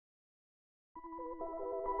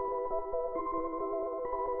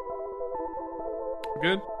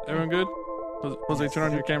Good? Everyone good? Jose, turn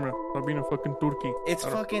on your camera. Stop being a fucking turkey. It's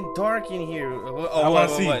fucking dark in here. Oh, I want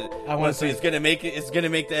to see. what? I want to So see. it's gonna make it. It's gonna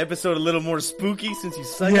make the episode a little more spooky since you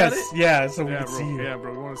suck at it. Yes, yeah, so we Yeah, can bro. see you. Yeah,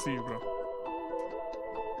 bro. We want to see you, bro.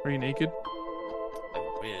 Are you naked? I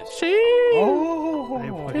wish. Oh,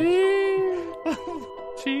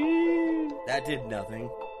 That did nothing.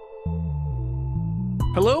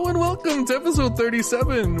 Hello and welcome to episode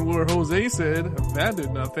 37, where Jose said that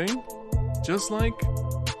did nothing, just like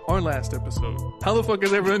our last episode. How the fuck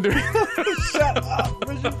is everyone doing? Shut up.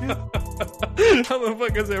 How the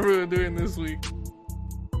fuck is everyone doing this week?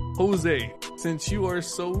 Jose, since you are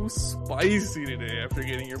so spicy today after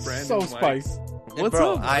getting your brand So new mic, spicy. what's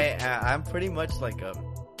Bro, up? I'm pretty much like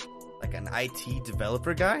an IT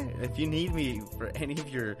developer guy. If you need me for any of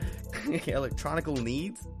your electronical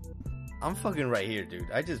needs, I'm fucking right here,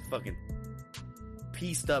 dude. I just fucking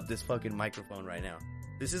pieced up this fucking microphone right now.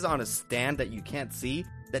 This is on a stand that you can't see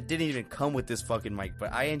that didn't even come with this fucking mic,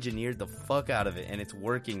 but I engineered the fuck out of it and it's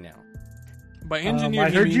working now. By engineer, I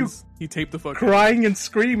he heard means he taped the fuck. Crying and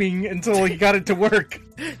screaming until he got it to work.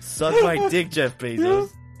 Suck my dick, Jeff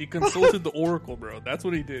Bezos. He consulted the Oracle, bro. That's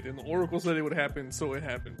what he did, and the Oracle said it would happen, so it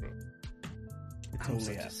happened, bro. I'm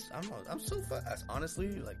so fast. Honestly,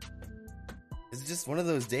 like, it's just one of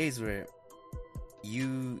those days where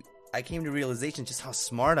I came to realization just how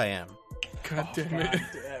smart I am. God damn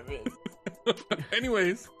it.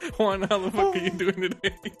 Anyways, Juan, how the fuck are you doing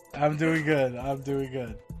today? I'm doing good. I'm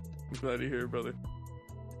Glad to hear, brother.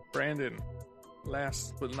 Brandon,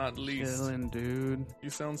 last but not least, Chilling, dude. you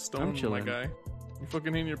sound stoned, my chilling. guy. You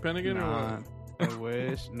fucking hitting your pen again, or Nah, what? I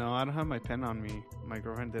wish. No, I don't have my pen on me. My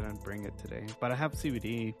girlfriend didn't bring it today. But I have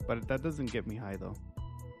CBD, but that doesn't get me high, though.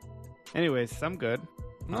 Anyways, I'm good.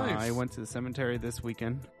 Nice. I went to the cemetery this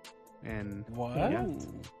weekend. And What? Yeah. Ooh,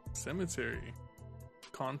 cemetery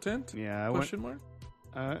content? yeah, I went. Question mark?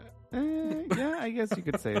 Yeah, I guess you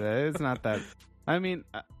could say that. It's not that. I mean,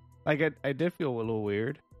 I did feel a little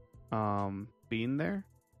weird being there.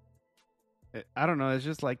 I don't know. It's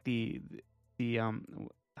just like the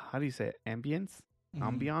how do you say it? Ambience?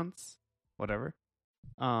 Ambiance? Whatever.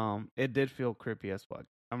 It did feel creepy as fuck.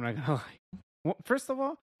 I'm not gonna lie. Well, first of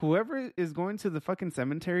all, whoever is going to the fucking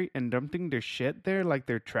cemetery and dumping their shit there like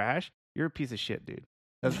they're trash, you're a piece of shit, dude.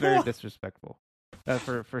 That's very disrespectful. That's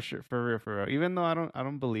for sure, for real. Even though I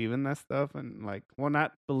don't believe in that stuff, and like, well,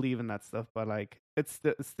 not believe in that stuff, but like, it's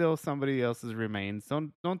still somebody else's remains.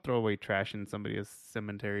 Don't throw away trash in somebody else's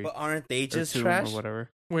cemetery But aren't they or just tomb trash? or whatever.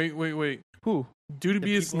 Wait. Who? Due to The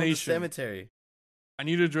be people in the nation, cemetery. I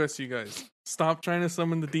need to address you guys. Stop trying to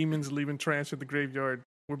summon the demons and leaving trash at the graveyard.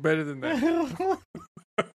 We're better than that. For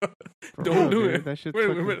Don't real, do dude. it. That shit's We're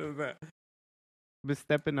fucking- better than that. been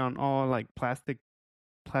stepping on all like plastic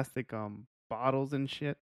bottles and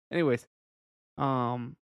shit. Anyways,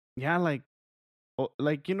 yeah, like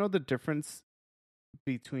you know the difference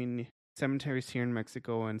between cemeteries here in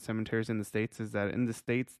Mexico and cemeteries in the States is that in the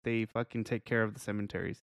States they fucking take care of the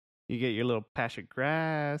cemeteries. You get your little patch of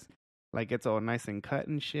grass, like it's all nice and cut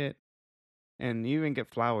and shit. And you even get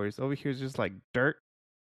flowers. Over here is just like dirt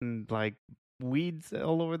and like weeds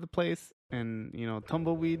all over the place, and you know,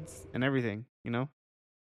 tumbleweeds and everything, you know.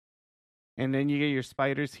 And then you get your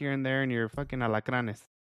spiders here and there and your fucking alacranes.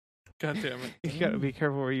 God damn it. You gotta be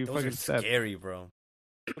careful where you Those fucking are step. scary, bro.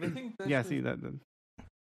 But I think that's Yeah, just see that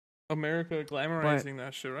America glamorizing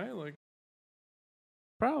that shit, right? Like,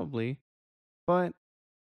 probably, but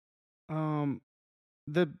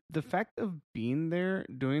the fact of being there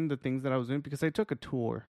doing the things that I was doing, because I took a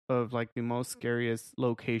tour of like the most scariest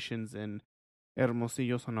locations in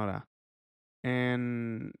Hermosillo, Sonora,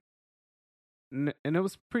 and it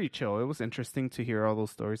was pretty chill. It was interesting to hear all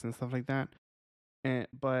those stories and stuff like that,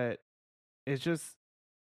 but it's just,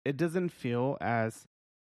 it doesn't feel as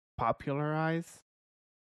popularized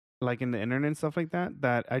like in the internet and stuff like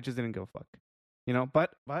that I just didn't give a fuck, you know.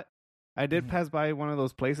 But I did pass by one of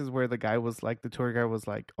those places where the guy was like, the tour guide was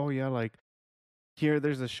like, oh yeah, like here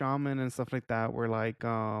there's a shaman and stuff like that where like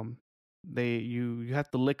you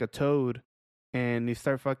have to lick a toad and you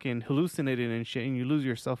start fucking hallucinating and shit and you lose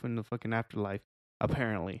yourself in the fucking afterlife,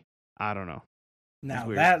 apparently. I don't know. Now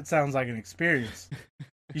weird. that sounds like an experience.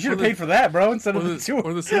 You should have paid for that, bro, instead of the tour.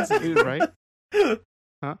 or the census. Right?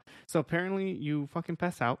 Huh? So apparently you fucking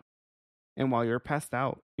pass out, and while you're passed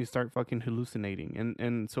out, you start fucking hallucinating.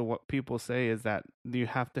 And so what people say is that you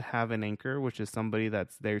have to have an anchor, which is somebody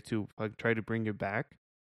that's there to try to bring you back.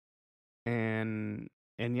 And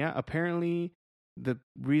yeah, apparently the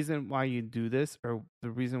reason why you do this, or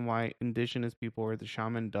the reason why indigenous people or the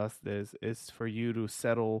shaman does this, is for you to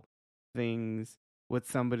settle things with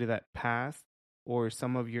somebody that passed or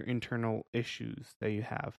some of your internal issues that you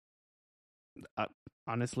have.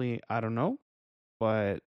 Honestly, I don't know,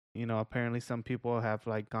 but apparently some people have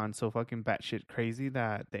like gone so fucking batshit crazy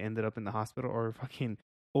that they ended up in the hospital or fucking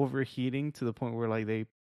overheating to the point where like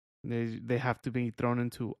they have to be thrown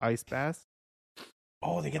into ice baths.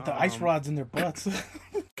 Oh, they get the ice rods in their butts.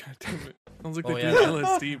 God damn it! Sounds like Oh, they yeah. do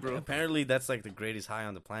LSD, bro. Apparently, that's like the greatest high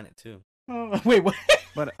on the planet too. Wait, what?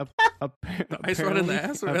 But The ice rod in the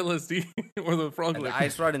ass or LSD or the frog And leg? the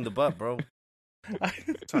ice rod in the butt, bro.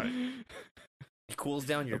 Sorry. It cools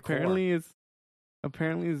down your apparently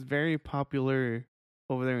it's very popular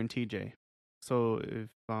over there in TJ. So if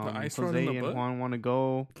ice rod in Jose the and butt? Juan want to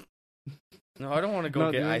go core. No, I don't want to go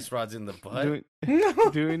No, get doing- ice rods in the butt.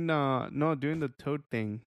 doing the toad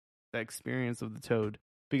thing, the experience of the toad,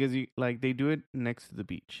 because they do it next to the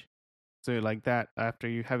beach. So like that, after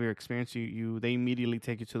you have your experience, they immediately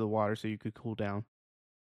take you to the water so you could cool down.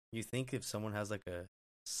 You think if someone has like a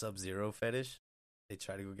Sub-Zero fetish, they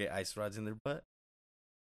try to go get ice rods in their butt?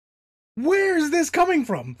 Where is this coming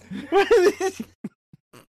from?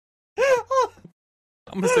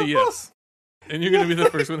 I'm gonna say yes, and you're gonna be the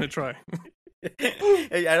first one to try.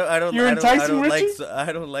 Hey, I don't. You're I don't, enticing I don't like. Richie?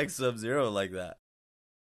 I don't like Sub-Zero like that.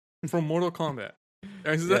 From Mortal Kombat.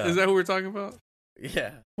 Is Yeah. that who we're talking about?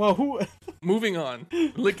 Yeah. Well, who? Moving on.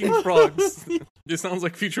 Licking frogs. It sounds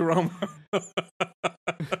like Futurama.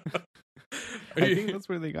 I think that's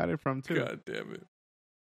where they got it from too. God damn it.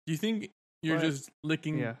 Do you think you're But- just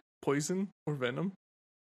licking Yeah. poison or venom?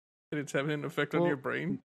 And it's having an effect on Well, your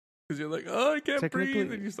brain? Because you're like, oh, I can't breathe.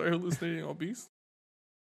 technically- And you start hallucinating all beasts.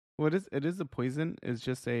 What is it? Is a poison? It's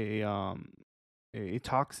just a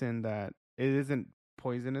toxin that it isn't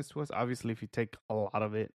poisonous to us. Obviously, if you take a lot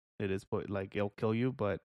of it, it is like it'll kill you.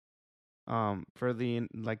 But for the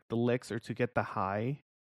licks or to get the high,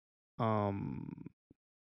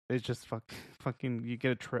 it's just fucking you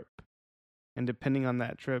get a trip, and depending on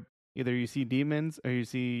that trip, either you see demons or you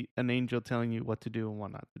see an angel telling you what to do and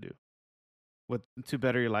what not to do. To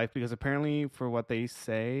better your life, because apparently for what they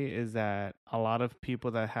say is that a lot of people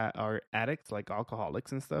that are addicts, like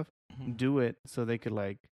alcoholics and stuff, do it so they could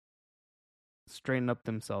like straighten up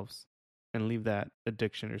themselves and leave that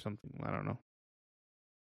addiction or something. I don't know,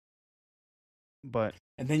 but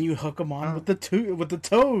And then you hook them on with the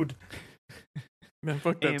toad. Man,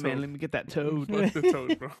 fuck that hey toad. man, let me get that toad. Fuck the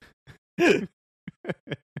toad, bro.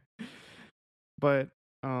 But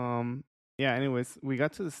yeah, anyways, we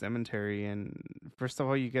got to the cemetery, and first of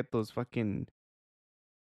all, you get those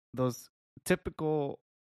typical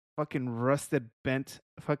fucking rusted, bent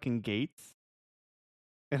fucking gates.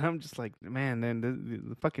 And I'm just like, man, then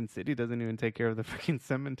the fucking city doesn't even take care of the fucking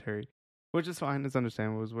cemetery, which is fine. It's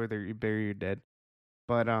understandable. It was where you bury your dead.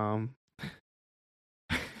 But I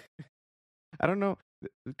don't know.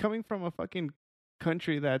 Coming from a fucking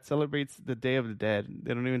country that celebrates the Day of the Dead,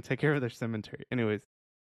 they don't even take care of their cemetery. Anyways,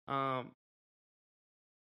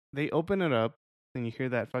 they open it up and you hear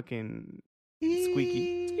that fucking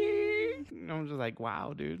squeaky. And I'm just like,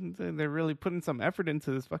 wow, dude, they're really putting some effort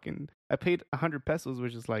into this fucking. I paid 100 pesos,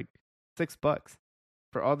 which is like $6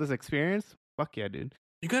 for all this experience. Fuck yeah, dude.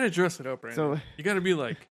 You gotta dress it up, Brandon. So You gotta be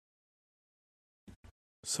like,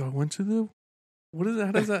 so I went to the. What is that?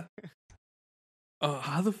 How does that?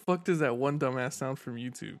 How the fuck does that one dumbass sound from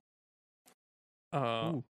YouTube?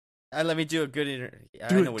 Ooh. Let me do a good. I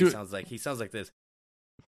Do it, know what do he it. sounds like. He sounds like this.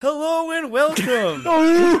 Hello and welcome.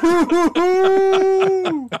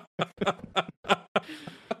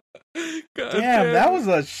 God Damn, that it. was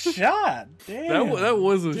a shot. Damn. that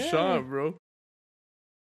was a Damn. shot, bro.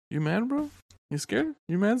 You mad, bro? You scared?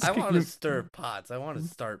 You mad? I want to you, stir pots. I want to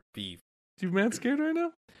start beef. you mad scared right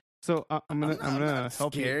now? So I'm gonna not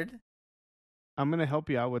help you. scared. I'm gonna help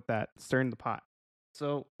you out with that, stirring the pot.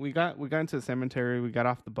 So we got into the cemetery, we got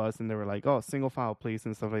off the bus, and they were like, "Oh, single file, please,"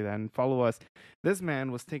 and stuff like that, and follow us. This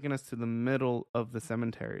man was taking us to the middle of the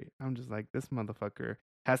cemetery. I'm just like, this motherfucker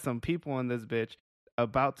has some people in this bitch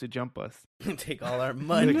about to jump us. Take all our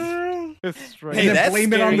money. Straight Hey, And then that's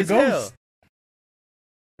blame it on the scary as ghost.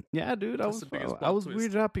 Yeah, dude, I That's was the biggest I plot was twist.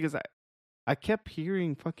 weirded out because I kept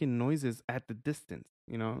hearing fucking noises at the distance,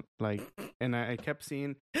 like, and I kept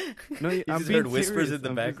seeing. No, You I'm just being heard whispers serious. in the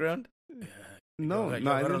I'm just- background. No, Yo,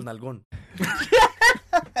 no, I agarra el didn't. nalgón.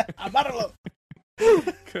 Amárralo.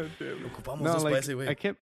 God damn it. Ocupamos No, dos pa like ese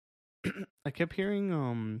güey. I kept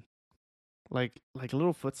hearing like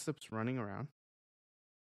little footsteps running around,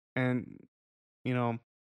 and it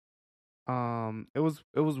was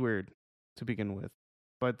weird to begin with,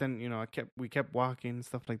 but then we kept walking and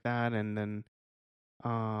stuff like that, and then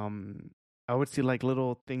I would see like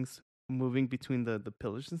little things moving between the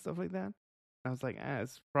pillars and stuff like that. I was like,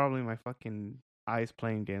 it's probably my fucking eyes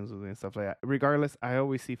playing games with me and stuff like that. Regardless, I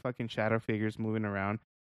always see fucking shadow figures moving around.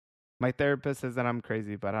 My therapist says that I'm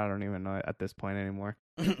crazy, but I don't even know it at this point anymore.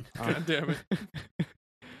 God damn it.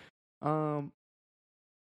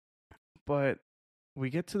 But we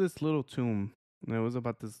get to this little tomb, and it was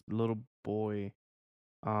about this little boy,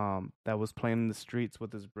 that was playing in the streets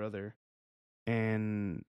with his brother,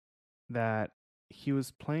 and that he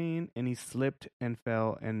was playing and he slipped and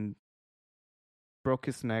fell and broke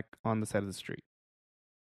his neck on the side of the street.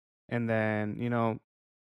 And then,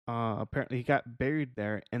 apparently he got buried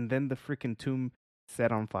there, and then the freaking tomb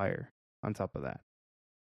set on fire on top of that.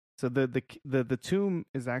 So the tomb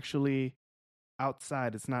is actually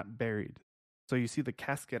outside, it's not buried. So you see the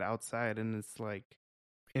casket outside, and it's like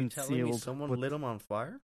Telling me ensealed. someone lit him on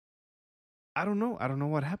fire? I don't know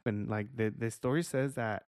what happened. Like the story says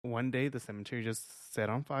that one day the cemetery just set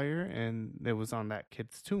on fire, and it was on that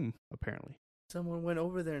kid's tomb apparently. Someone went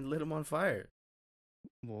over there and lit him on fire.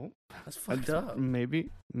 Well, That's fucked up. Maybe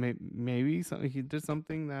he did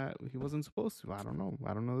something that he wasn't supposed to. I don't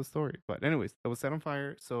know the story. But anyways, it was set on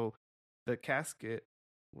fire. So the casket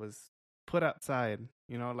was put outside.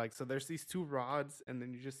 So there's these two rods, and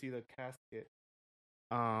then you just see the casket.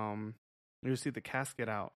 You see the casket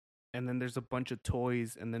out, and then there's a bunch of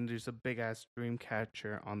toys, and then there's a big ass dream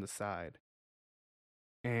catcher on the side.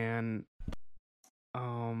 And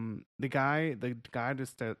the guy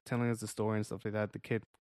just telling us the story and stuff like that. The kid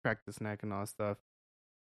cracked his neck and all that stuff,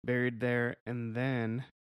 buried there, and then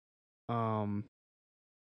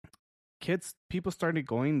people started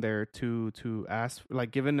going there to ask,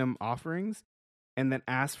 like, giving them offerings, and then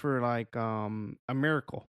ask for like a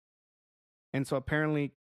miracle. And so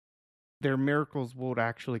apparently their miracles would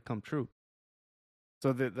actually come true.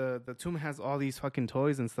 So the tomb has all these fucking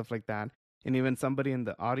toys and stuff like that. And even somebody in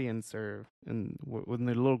the audience or within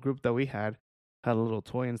the little group that we had a little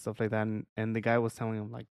toy and stuff like that. And the guy was telling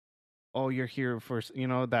him like, oh, you're here for,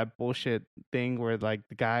 that bullshit thing where like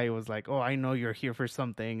the guy was like, oh, I know you're here for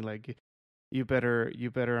something. Like you better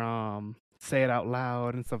say it out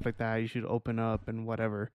loud and stuff like that. You should open up and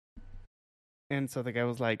whatever. And so the guy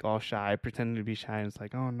was like all shy, pretending to be shy. And it's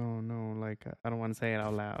like, oh, no, like I don't want to say it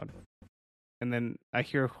out loud. And then I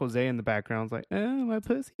hear Jose in the background. It's like, oh, my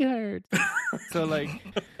pussy hurts. So like,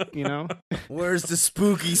 Where's the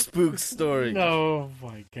spooky spook story? Oh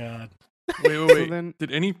my god. Wait. So then,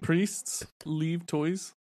 Did any priests leave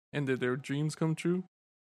toys? And did their dreams come true?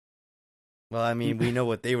 Well, I mean, we know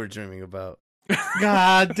what they were dreaming about.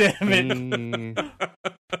 God damn it.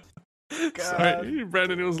 Sorry,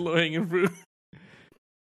 Brandon, it was low hanging fruit.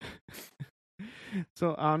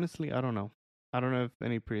 So honestly, I don't know. I don't know if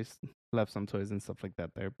any priest left some toys and stuff like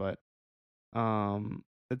that there, but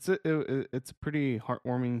it's a pretty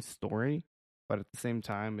heartwarming story. But at the same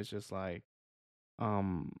time, it's just like a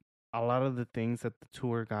lot of the things that the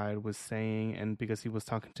tour guide was saying, and because he was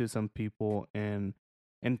talking to some people and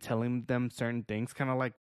telling them certain things, kind of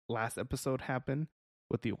like last episode happened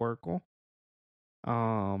with the Oracle.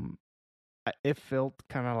 It felt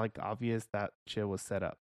kind of like obvious that shit was set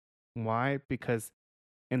up. Why? Because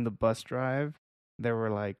in the bus drive, there were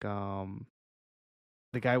like the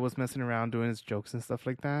guy was messing around doing his jokes and stuff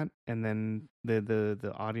like that, and then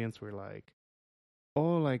the audience were like,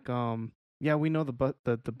 oh, like yeah, we know the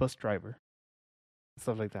bus driver,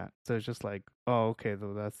 stuff like that. So it's just like, oh, okay,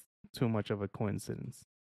 though that's too much of a coincidence.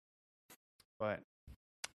 But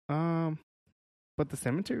the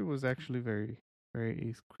cemetery was actually very,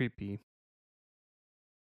 very creepy.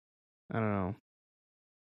 I don't know.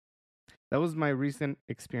 That was my recent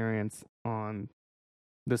experience on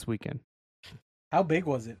this weekend. How big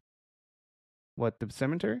was it? What, the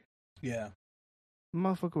cemetery? Yeah.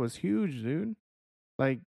 Motherfucker was huge, dude.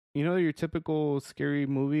 Like, your typical scary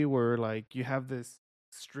movie where like you have this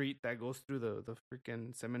street that goes through the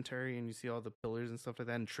freaking cemetery and you see all the pillars and stuff like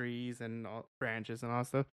that and trees and all branches and all that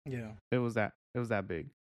stuff. Yeah. It was that big.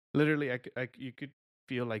 Literally, you could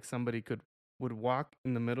feel like somebody would walk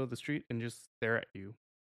in the middle of the street and just stare at you.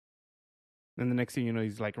 And the next thing you know,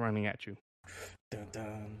 he's like running at you. Dun,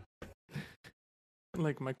 dun.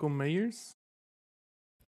 Like Michael Myers?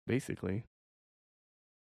 Basically.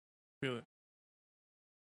 Feel it.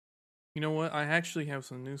 You know what? I actually have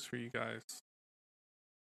some news for you guys.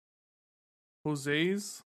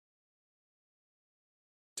 Jose's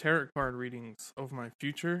tarot card readings of my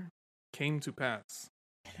future came to pass.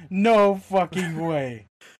 No fucking way.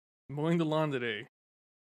 Mowing the lawn today.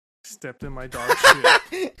 Stepped in my dog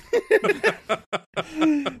shit.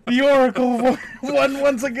 The Oracle won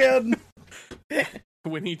once again.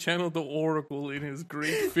 when he channeled the Oracle in his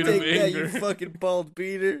great fit Take of that, anger. you fucking bald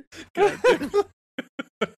beater. God damn.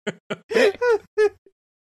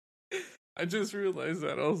 I just realized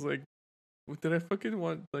that. I was like, did I fucking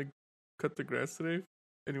want, like, cut the grass today?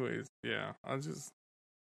 Anyways, yeah, I'll just.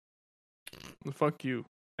 Fuck you.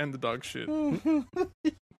 And the dog shit.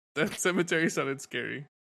 That cemetery sounded scary.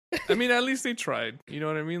 I mean, at least they tried. You know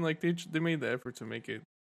what I mean? Like, they made the effort to make it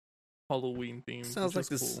Halloween themed. Sounds like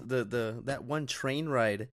which this is cool. that one train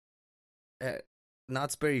ride at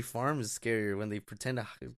Knott's Berry Farm is scarier when they pretend to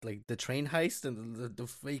like the train heist and the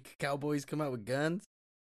fake cowboys come out with guns.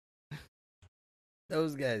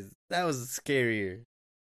 Those guys, that was scarier.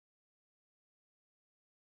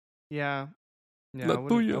 Yeah. Yeah, La I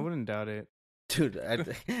tuya. wouldn't doubt it. Dude, I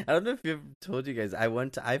don't know if I've told you guys.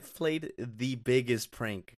 I've played the biggest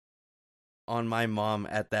prank on my mom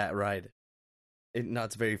at that ride in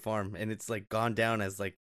Knott's Berry Farm, and it's like gone down as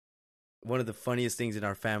like one of the funniest things in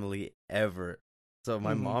our family ever. So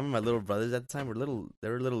my mom and my little brothers at the time they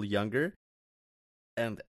were a little younger,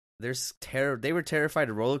 and they were terrified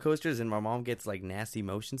of roller coasters, and my mom gets like nasty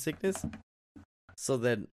motion sickness. So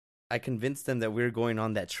then I convinced them that we were going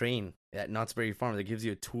on that train at Knott's Berry Farm that gives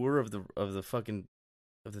you a tour of the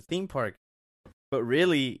theme park. But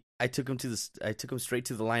really, I took them straight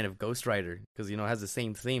to the line of Ghost Rider because it has the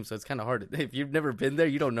same theme, so it's kind of hard. If you've never been there,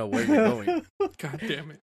 you don't know where you're going. God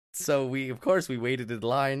damn it. So we waited in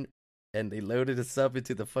line, and they loaded us up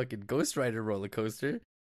into the fucking Ghost Rider roller coaster,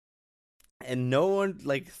 and no one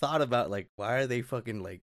like thought about like why are they fucking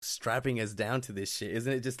like strapping us down to this shit?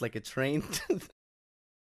 Isn't it just like a train?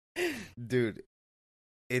 Dude,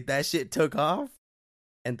 that shit took off,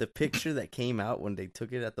 and the picture that came out when they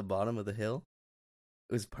took it at the bottom of the hill,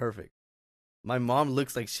 it was perfect. My mom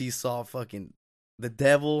looks like she saw fucking the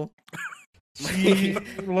devil. She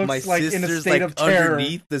looks My like in a sister's state like of terror.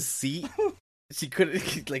 underneath the seat. She couldn't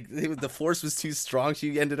the force was too strong.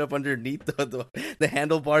 She ended up underneath the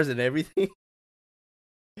handlebars and everything.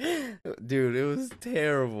 Dude, it was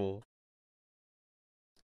terrible.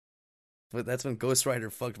 But that's when Ghost Rider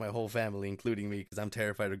fucked my whole family, including me, because I'm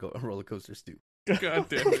terrified of roller coasters too. God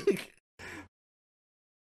damn it.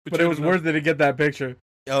 But it was worth it to get that picture.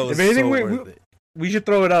 Oh, it was If anything, so worth it. We should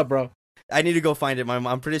throw it up, bro. I need to go find it.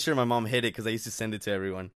 I'm pretty sure my mom hid it because I used to send it to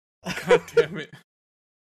everyone. God damn it.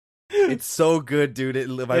 It's so good, dude.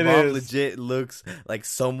 My It mom is. legit looks like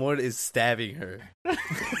someone is stabbing her.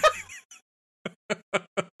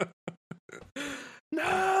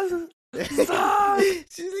 No! She's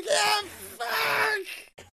like, yeah,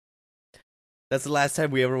 fuck. That's the last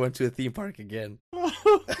time we ever went to a theme park again.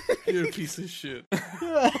 You're a piece of shit.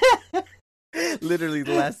 Literally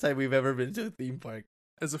the last time we've ever been to a theme park.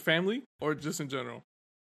 As a family or just in general?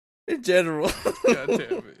 In general. God damn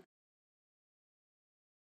it.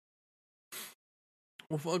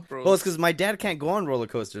 Well, fuck, bro. Well, it's because my dad can't go on roller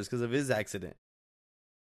coasters because of his accident.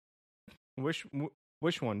 Which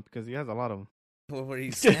one? Because he has a lot of them. Well, where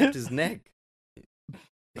he snapped his neck.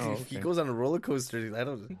 Oh, If he okay. goes on a roller coaster, I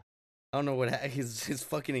don't know what his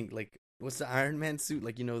fucking like what's the Iron Man suit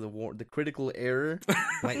like? The critical error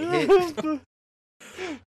might hit.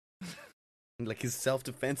 Like his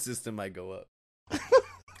self-defense system might go up.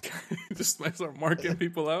 Just might start marking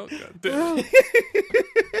people out. God damn.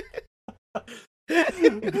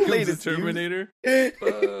 Becomes a Latest Terminator. news.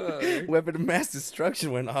 Fuck. Weapon of mass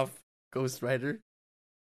destruction went off, Ghost Rider.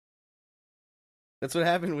 That's what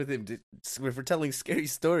happened with him. If we're telling scary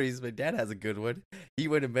stories, my dad has a good one. He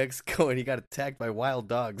went to Mexico and he got attacked by wild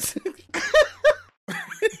dogs.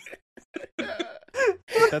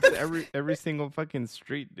 That's every single fucking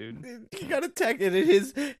street, dude. He got attacked, and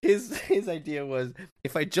his idea was,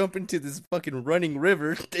 if I jump into this fucking running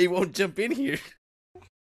river, they won't jump in here.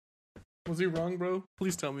 Was he wrong, bro?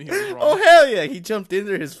 Please tell me he was wrong. Oh hell yeah! He jumped in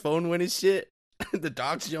there. His phone went and shit. The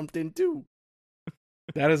dogs jumped in too.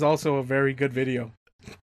 That is also a very good video.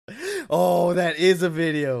 Oh, that is a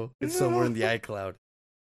video. It's somewhere in the iCloud.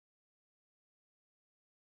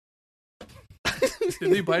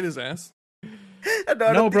 Did they bite his ass?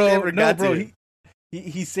 No, bro.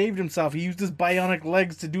 He saved himself. He used his bionic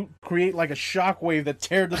legs to create like a shockwave that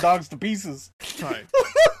teared the dogs to pieces. Right.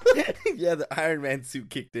 Yeah, the Iron Man suit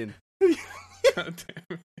kicked in. God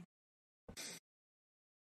damn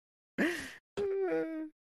it.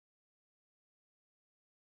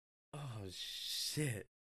 Oh shit!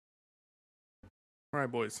 All right,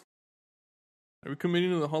 boys. Are we committing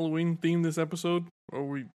to the Halloween theme this episode, or are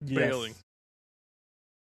we bailing?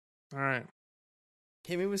 All right.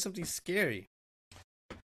 Hit me with something scary.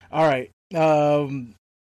 All right.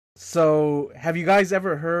 So, have you guys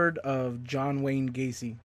ever heard of John Wayne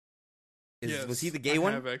Gacy? Yes, Was he the gay I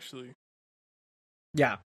one? have actually.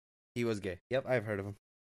 Yeah. He was gay. Yep, I've heard of him.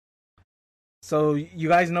 So you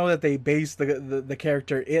guys know that they based the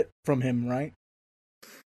character It from him, right?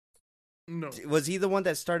 No. Was he the one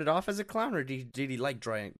that started off as a clown, or did he like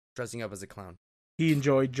dressing up as a clown? He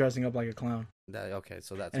enjoyed dressing up like a clown Okay,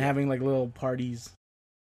 so that's and having like little parties.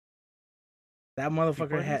 That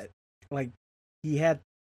motherfucker had he had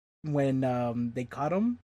when they caught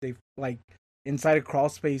him, they like inside a crawl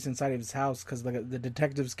space inside of his house because the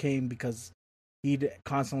detectives came because he'd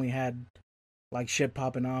constantly had like shit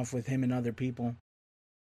popping off with him and other people,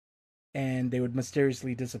 and they would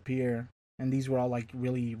mysteriously disappear. And these were all like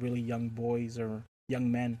really, really young boys or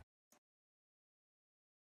young men.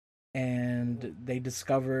 And they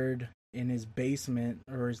discovered in his basement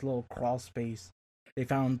or his little crawl space, they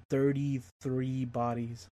found 33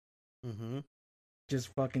 bodies. Mm-hmm. Just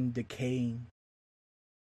fucking decaying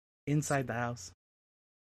inside the house.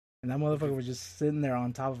 And that motherfucker was just sitting there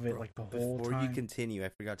on top of it like the whole time. Before you continue, I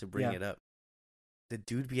forgot to bring it up. The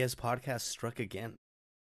Dude BS podcast struck again.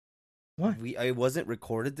 What? It wasn't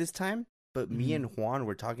recorded this time, but me and Juan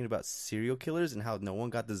were talking about serial killers and how no one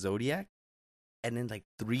got the Zodiac. And then like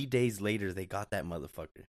 3 days later, they got that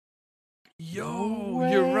motherfucker. Yo,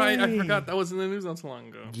 you're right. I forgot that was in the news not so long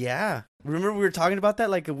ago. Yeah. Remember we were talking about that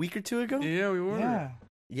like a week or two ago? Yeah, we were.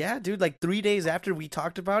 Yeah, dude. Like 3 days after we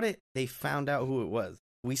talked about it, they found out who it was.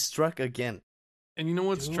 We struck again. And you know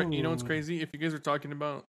what's crazy? If you guys were talking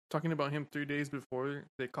about him 3 days before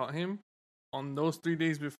they caught him, on those 3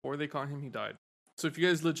 days before they caught him, he died. So if you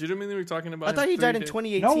guys legitimately were talking about I thought he died in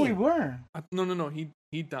 2018. No, we were. No.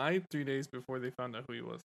 He died 3 days before they found out who he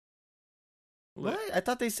was. What? I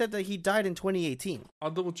thought they said that he died in 2018.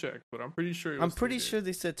 I'll double check, but I'm pretty sure. I'm pretty sure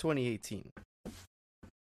they said 2018.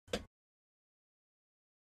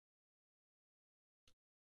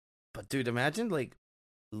 But dude, imagine like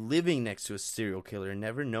living next to a serial killer and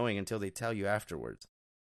never knowing until they tell you afterwards.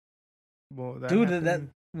 Well,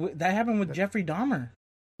 that happened with Jeffrey Dahmer.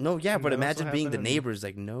 No, yeah, but imagine being the neighbors.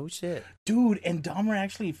 Like, no shit, dude. And Dahmer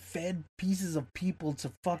actually fed pieces of people to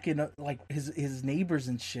fucking like his neighbors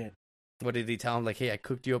and shit. What did he tell him? Like, hey, I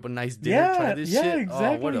cooked you up a nice dinner. Try this shit.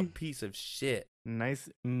 Exactly. Oh, what a piece of shit. Nice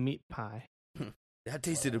meat pie. That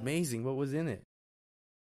tasted amazing. What was in it?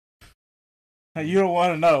 You don't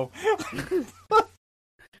want to know.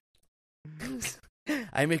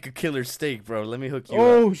 I make a killer steak, bro. Let me hook you up.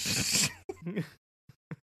 Oh, shit.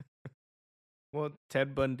 Well,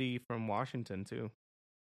 Ted Bundy from Washington, too.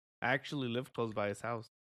 I actually lived close by his house.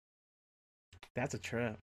 That's a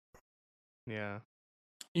trip. Yeah.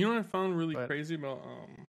 You know what I found really crazy about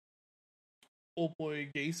old boy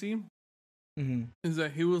Gacy? Mm-hmm. Is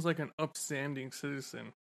that he was like an upstanding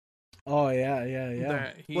citizen. Oh,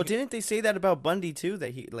 yeah. Well, didn't they say that about Bundy, too?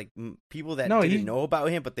 That he, like, people that didn't know about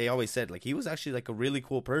him, but they always said, like, he was actually, like, a really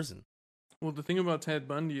cool person. Well, the thing about Ted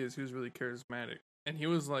Bundy is he was really charismatic. And he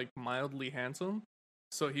was, like, mildly handsome.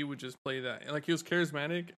 So he would just play that. Like, he was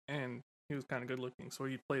charismatic and he was kind of good looking. So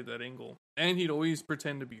he'd play that angle. And he'd always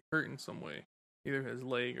pretend to be hurt in some way. Either his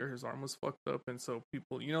leg or his arm was fucked up. And so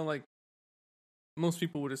people, you know, like, most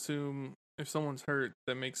people would assume if someone's hurt,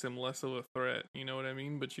 that makes him less of a threat. You know what I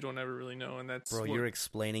mean? But you don't ever really know. And that's... Bro, you're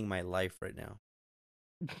explaining my life right now.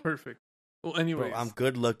 Perfect. Well, anyways. Bro, I'm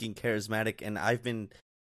good looking, charismatic, and I've been,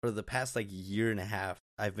 for the past, like, year and a half,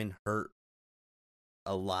 I've been hurt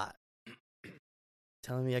a lot.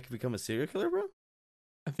 Telling me I could become a serial killer, bro?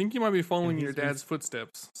 I think you might be following your dad's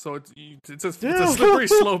footsteps. So it's a slippery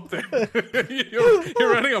slope there.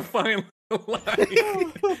 you're running a fine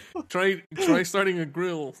line. Try starting a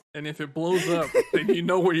grill, and if it blows up, then you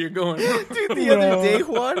know where you're going. Dude, the other day,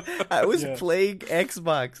 Juan, I was playing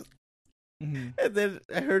Xbox, and then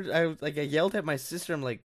I yelled at my sister. I'm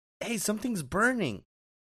like, "Hey, something's burning,"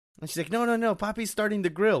 and she's like, "No, Poppy's starting the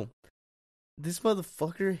grill." This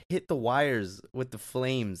motherfucker hit the wires with the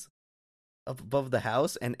flames up above the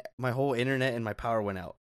house, and my whole internet and my power went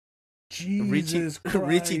out. Jesus Christ.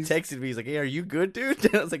 Richie texted me. He's like, "Hey, are you good, dude?"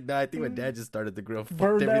 And I was like, "No, I think my dad just started the grill."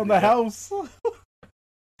 Burn down the house. God,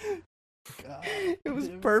 it was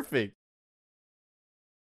perfect.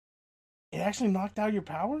 It actually knocked out your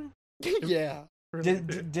power? Yeah.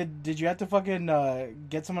 Did you have to fucking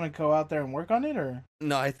get someone to go out there and work on it, or?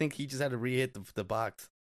 No, I think he just had to re-hit the box.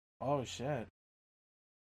 Oh shit!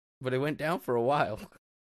 But it went down for a while,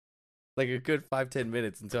 like a good 5-10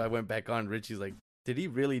 minutes until I went back on. Richie's like, "Did he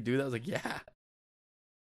really do that?" I was like, "Yeah."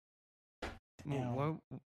 Well,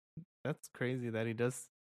 that's crazy that he does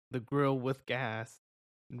the grill with gas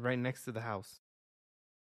right next to the house.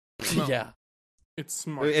 No, yeah, it's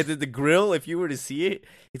smart. The grill, if you were to see it,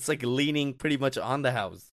 it's like leaning pretty much on the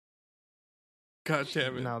house. God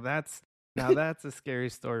damn it! Now that's a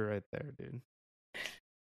scary story right there, dude.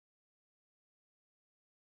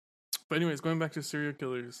 But anyways, going back to serial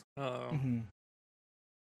killers, Mm-hmm.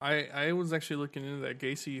 I was actually looking into that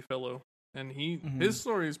Gacy fellow, and Mm-hmm. his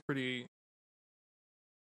story is pretty.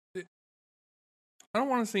 I don't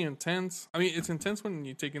want to say intense. I mean, it's intense when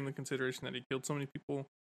you take into consideration that he killed so many people,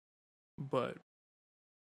 but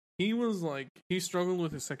he struggled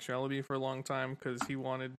with his sexuality for a long time because he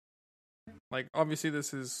wanted, like, obviously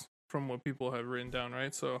this is from what people have written down,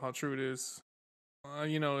 right? So how true it is,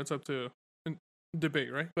 it's up to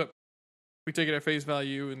debate, right? But we take it at face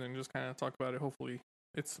value and then just kind of talk about it. Hopefully,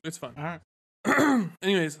 it's fun. All right.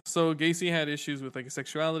 Anyways, so Gacy had issues with like his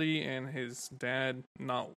sexuality and his dad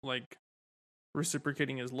not like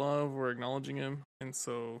reciprocating his love or acknowledging him, and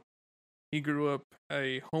so he grew up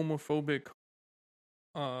a homophobic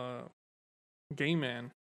gay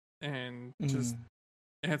man, and just Mm-hmm.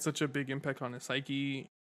 it had such a big impact on his psyche,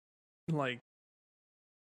 like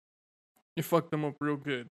it fucked him up real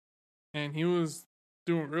good, and he was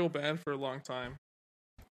doing real bad for a long time.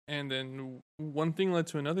 And then one thing led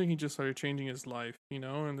to another. He just started changing his life,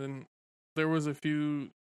 and then there was a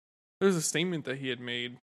statement that he had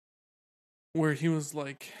made where he was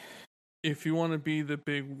like, if you want to be the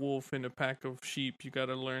big wolf in a pack of sheep, you got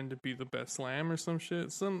to learn to be the best lamb or some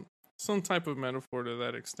shit. Some type of metaphor to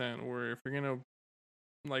that extent, where if you're going to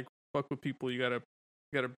like fuck with people, you got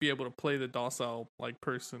to be able to play the docile like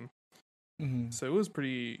person. Mm-hmm. So it was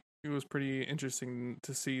pretty interesting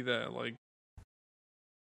to see that like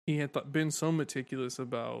he had been so meticulous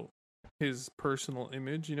about his personal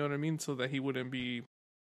image, you know what I mean, so that he wouldn't be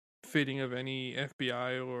fitting of any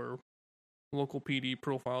FBI or local PD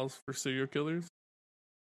profiles for serial killers.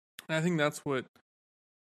 And I think that's what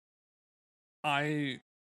I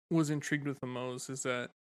was intrigued with the most, is that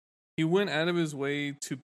he went out of his way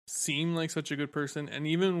to seem like such a good person, and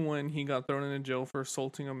even when he got thrown into jail for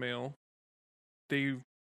assaulting a male, they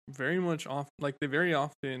they very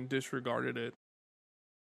often disregarded it.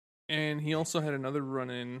 And he also had another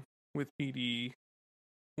run-in with PD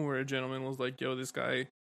where a gentleman was like, yo, this guy,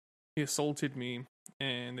 he assaulted me,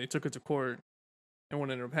 and they took it to court. And what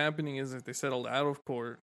ended up happening is that they settled out of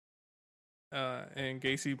court, and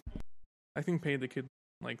Gacy, I think, paid the kid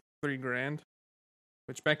like $3,000,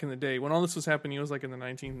 which back in the day, when all this was happening, it was like in the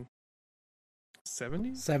 1970s?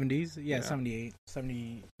 70s, yeah, 78,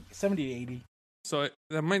 70, 70 to 80. So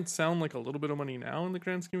that might sound like a little bit of money now in the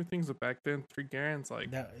grand scheme of things, but back then, $3,000's like,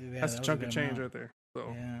 that's a chunk of change right there.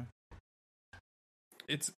 So yeah,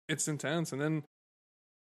 it's intense. And then,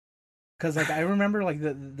 because like I remember like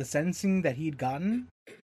the sentencing that he'd gotten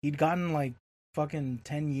like fucking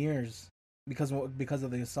 10 years because of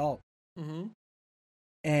the assault, mm-hmm,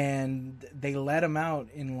 and they let him out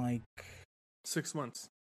in like 6 months.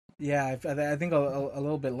 yeah, I think a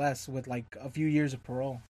little bit less, with like a few years of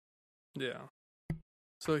parole. Yeah.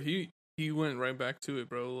 So he went right back to it,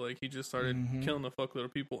 bro. Like he just started killing a fuckload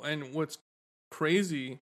of people. And what's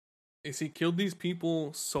crazy is he killed these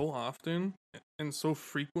people so often and so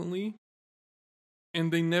frequently,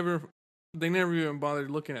 and they never even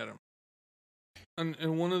bothered looking at him. And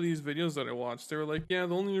in one of these videos that I watched, they were like, yeah,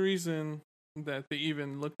 the only reason that they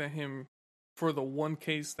even looked at him for the one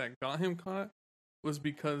case that got him caught was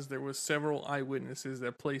because there was several eyewitnesses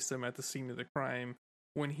that placed him at the scene of the crime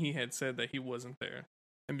when he had said that he wasn't there.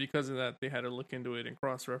 And because of that, they had to look into it and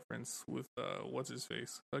cross-reference with,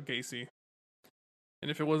 Gacy.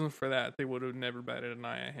 And if it wasn't for that, they would have never batted an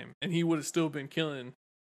eye at him. And he would have still been killing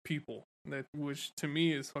people, which to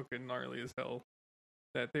me is fucking gnarly as hell.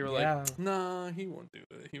 That they were like, nah, he won't do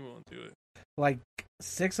it. He won't do it. Like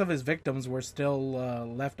 6 of his victims were still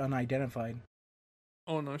left unidentified.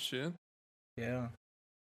 Oh, no shit. Yeah.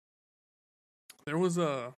 There was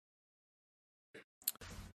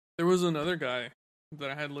another guy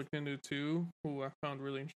that I had looked into too, who I found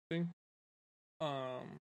really interesting. Have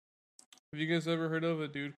you guys ever heard of a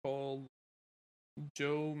dude called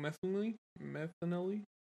Joe Methanelli?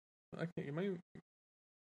 I can't. It might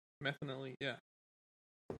Methanelli. Yeah.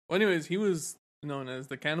 Well, anyways, he was known as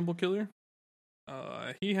the Cannibal Killer.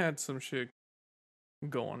 He had some shit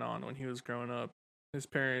going on when he was growing up. His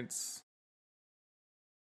parents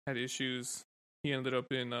had issues. He ended up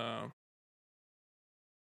in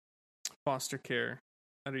foster care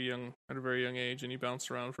at a very young age, and he bounced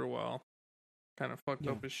around for a while, kind of fucked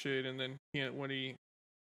up his shit. And then when he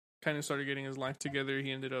kind of started getting his life together,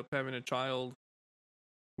 he ended up having a child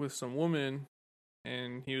with some woman,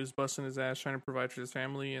 and he was busting his ass trying to provide for his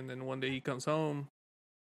family. And then one day he comes home,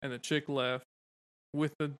 and the chick left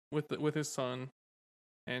with his son,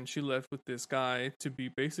 and she left with this guy to be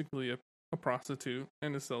basically a prostitute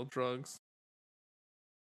and to sell drugs.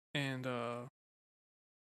 And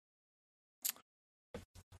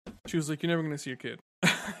she was like, "You're never gonna see your kid."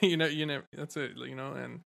 You never. That's it.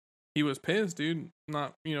 And he was pissed, dude.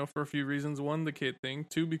 Not for a few reasons. One, the kid thing.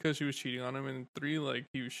 Two, because she was cheating on him, and three, like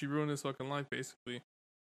she ruined his fucking life basically.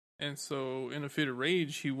 And so, in a fit of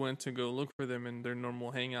rage, he went to go look for them in their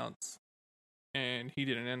normal hangouts. And he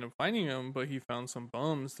didn't end up finding them, but he found some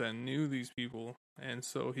bums that knew these people. And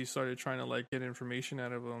so he started trying to like get information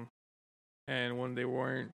out of them. And when they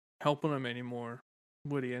weren't helping him anymore,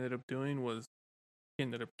 what he ended up doing was he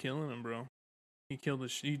ended up killing him, bro. He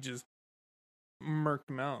just murked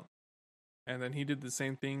him out. And then he did the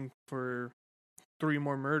same thing for 3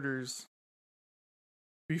 more murders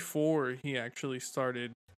before he actually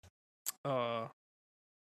started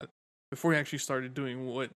doing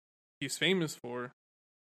what he's famous for,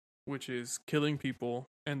 which is killing people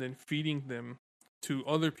and then feeding them to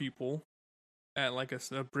other people at like a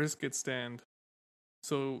brisket stand.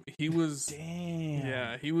 So he was Damn.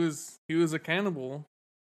 yeah, he was a cannibal,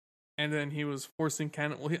 and then he was forcing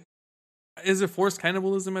cannibal. Is it forced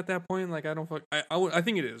cannibalism at that point? Like I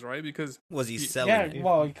think it is, right? Because Was he selling Yeah, it?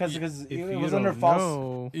 well, because If it you was don't under false.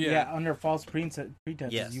 know, Yeah, under false pretenses.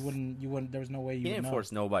 Yes. You wouldn't. There was no way He you would didn't know.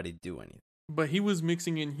 force nobody to do anything. but he was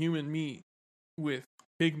mixing in human meat with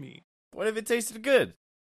pig meat. What if it tasted good?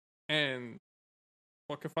 And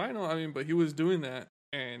fuck if I know. I mean, but he was doing that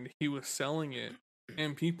and he was selling it,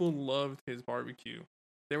 and people loved his barbecue.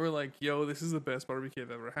 They were like, "Yo, this is the best barbecue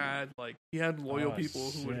I've ever had." Like, he had loyal Oh,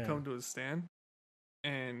 people who would shit. come to his stand,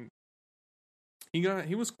 and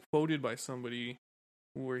he was quoted by somebody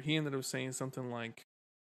where he ended up saying something like,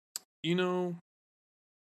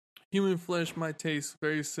 human flesh might taste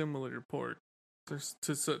very similar to pork,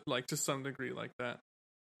 to some degree like that.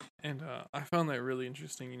 And I found that really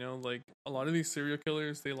interesting. Like a lot of these serial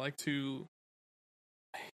killers, they like to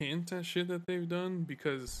hint at shit that they've done,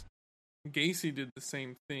 because Gacy did the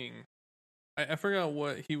same thing. I forgot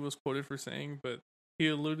what he was quoted for saying, but he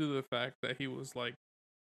alluded to the fact that he was like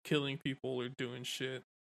killing people or doing shit.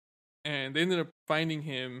 And they ended up finding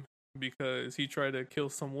him because he tried to kill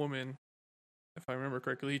some woman. If I remember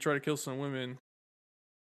correctly, he tried to kill some women.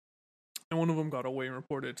 And one of them got away and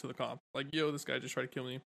reported it to the cop. Like, yo, this guy just tried to kill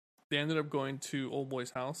me. They ended up going to Old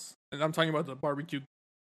Boy's house. And I'm talking about the barbecue.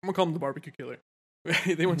 I'm going to call him the barbecue killer.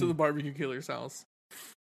 They went to the barbecue killer's house.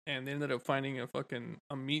 And they ended up finding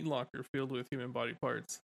a meat locker filled with human body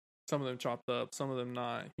parts. Some of them chopped up, some of them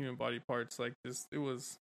not. Human body parts. Like, just, it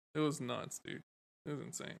was nuts, dude. It was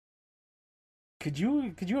insane. Could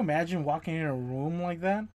you imagine walking in a room like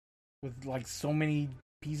that with like so many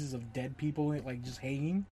pieces of dead people like just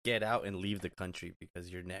hanging? Get out and leave the country because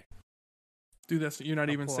you're next. Dude, you're not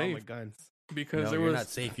I'll even pull out my safe. guns. Because No, you're not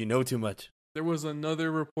safe. You know too much. there was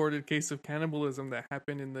another reported case of cannibalism that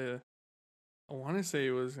happened I want to say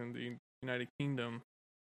it was in the United Kingdom,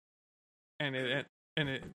 and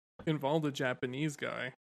it involved a Japanese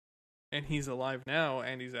guy, and he's alive now,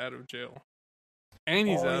 and he's out of jail, and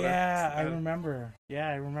he's out. I remember. Yeah,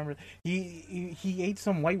 I remember. He ate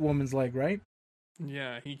some white woman's leg, right?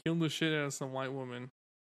 Yeah, he killed the shit out of some white woman.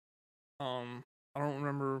 I don't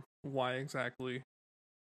remember why exactly,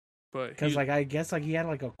 but Because I guess like he had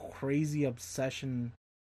like a crazy obsession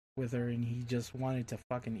with her, and he just wanted to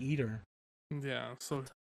fucking eat her. yeah,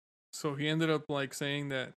 so he ended up like saying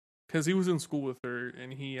that because he was in school with her,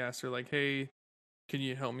 and he asked her like, "Hey, can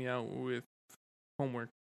you help me out with homework?"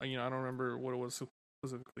 I don't remember what it was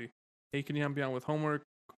specifically. "Hey, can you help me out with homework?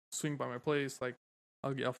 Swing by my place, like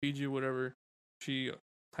I'll feed you, whatever." She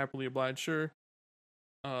happily obliged, sure.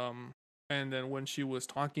 And then when she was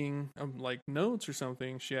talking like notes or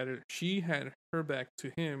something, she had her back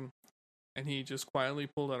to him, and he just quietly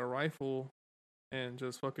pulled out a rifle and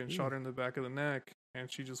just fucking shot her in the back of the neck, and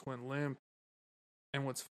she just went limp. And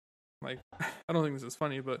what's like, I don't think this is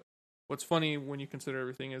funny, but what's funny when you consider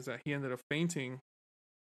everything is that he ended up fainting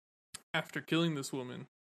after killing this woman.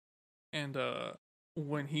 And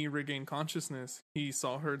when he regained consciousness, he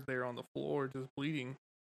saw her there on the floor just bleeding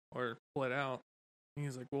or bled out. And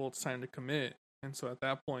he's like, well, it's time to commit. And so at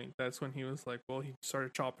that point, that's when he was like, well, he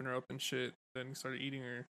started chopping her up and shit. Then he started eating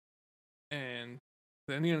her. And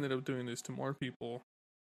then he ended up doing this to more people.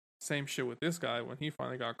 Same shit with this guy. When he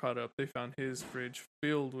finally got caught up, they found his fridge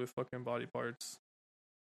filled with fucking body parts.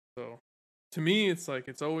 So to me, it's like,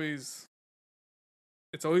 it's always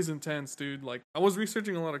intense, dude. Like, I was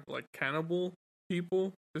researching a lot of like cannibal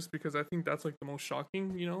people just because I think that's like the most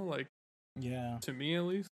shocking, like, Yeah. to me at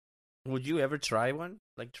least. Would you ever try one?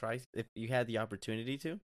 Like, try if you had the opportunity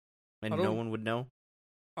to, and I no don't- one would know.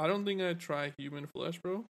 I don't think I'd try human flesh,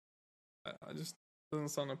 bro. I just doesn't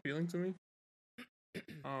sound appealing to me.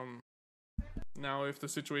 Now if the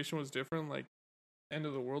situation was different, like end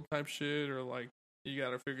of the world type shit, or like you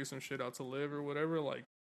gotta figure some shit out to live or whatever. Like,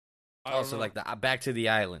 I Also, don't know. like the Back to the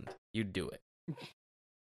Island, you'd do it.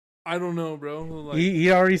 I don't know, bro. Like,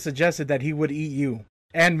 He already suggested that he would eat you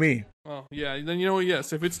and me. oh yeah, then you know what?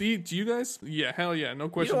 Yes, if it's to eat you guys, yeah, hell yeah, no You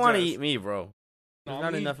questions don't want to asked. eat me, bro. No, There's I'm not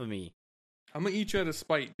gonna enough of me. I'm gonna eat you out of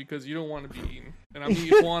spite because you don't want to be eaten, and I'm gonna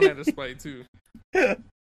eat Juan out of spite too.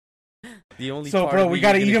 The only So, part bro, of we me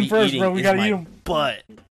gotta you're eat gonna him be first, eating bro. We is gotta my eat him. Butt.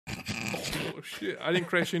 Oh shit! I didn't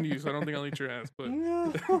crash into you, so I don't think I'll eat your ass. But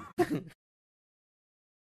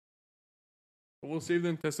we'll save the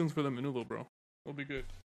intestines for the menudo, bro. We'll be good.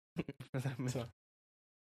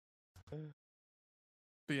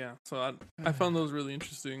 But yeah, so I found those really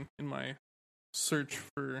interesting in my search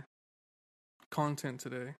for content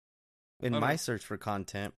today. In I my don't- search for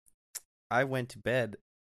content, I went to bed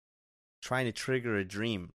trying to trigger a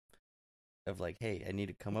dream of like, hey, I need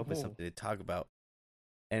to come up with Oh. something to talk about.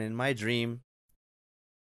 And in my dream,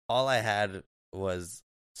 all I had was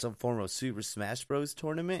some form of Super Smash Bros.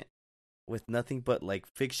 Tournament with nothing but like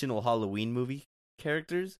fictional Halloween movie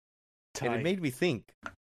characters. And it made me think,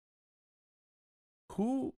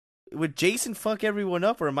 who would Jason fuck everyone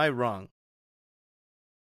up, or am I wrong?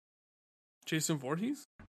 Jason Voorhees?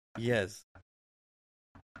 Yes.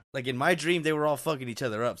 Like in my dream, they were all fucking each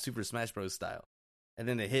other up, Super Smash Bros. Style. And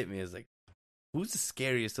then it hit me as like, who's the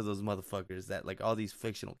scariest of those motherfuckers that like all these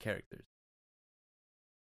fictional characters?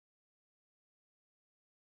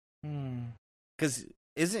 Because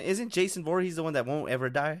isn't Jason Voorhees the one that won't ever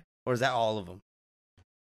die, or is that all of them?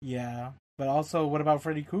 Yeah, but also, what about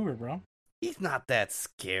Freddy Krueger, bro? He's not that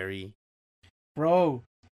scary. Bro,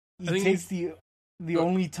 I he think takes the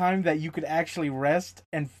only time that you could actually rest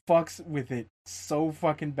and fucks with it so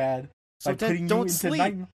fucking bad. So By then putting you don't into sleep.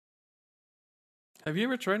 nightmare. Have you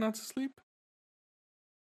ever tried not to sleep?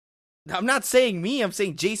 I'm not saying me. I'm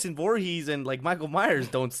saying Jason Voorhees and like Michael Myers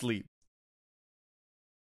don't sleep.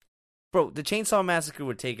 Bro, the Chainsaw Massacre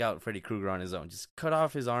would take out Freddy Krueger on his own. Just cut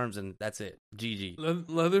off his arms and that's it. GG.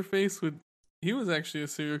 Leatherface he was actually a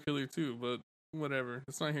serial killer too, but whatever.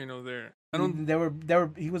 It's not here nor there. I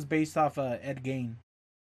don't. He was based off Ed Gein.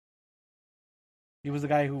 He was the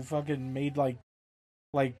guy who fucking made like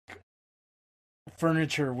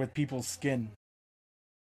furniture with people's skin.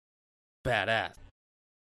 Badass.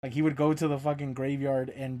 Like he would go to the fucking graveyard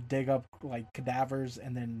and dig up like cadavers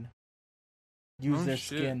and then use Oh, their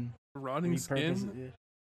shit. skin. Rotting skin.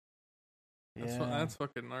 Yeah. That's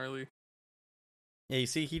fucking gnarly. Yeah, you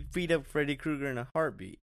see, he'd beat up Freddy Krueger in a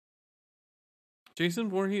heartbeat. Jason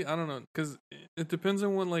Voorhees, I don't know, because it depends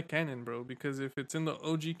on what like canon, bro. Because if it's in the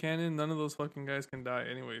OG canon, none of those fucking guys can die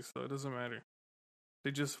anyway, so it doesn't matter.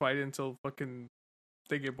 They just fight until fucking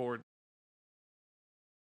they get bored.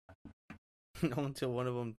 No, until one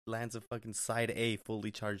of them lands a fucking side A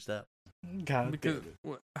fully charged up. God Because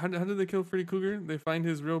damn it. how did they kill Freddy Krueger? They find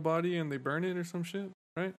his real body and they burn it or some shit,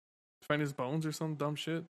 right? Find his bones or some dumb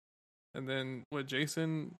shit, and then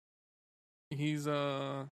Jason? He's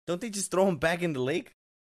Don't they just throw him back in the lake?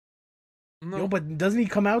 no, Yo, but doesn't he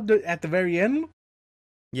come out at the very end?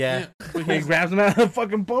 Yeah. but He he's grabs him out of the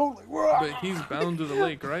fucking boat. Like, but he's bound to the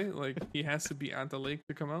lake, right? Like he has to be at the lake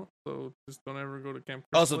to come out. So just don't ever go to Camp.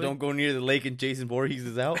 Also, Crystal don't go near the lake and Jason Voorhees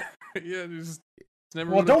is out. Lake. Yeah, just it's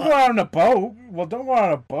never. well, gonna- don't go out on a boat. Well, don't go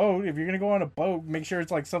on a boat. If you're gonna go on a boat, make sure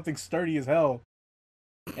it's like something sturdy as hell,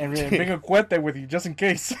 and bring a cuete with you just in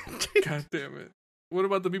case. God damn it! What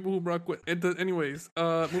about the people who brought? Anyways,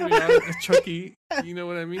 moving on. Chucky, you know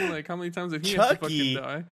what I mean? Like how many times have he had to Chucky? fucking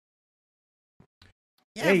die?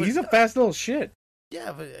 Yeah, Hey, but, he's a fast little shit.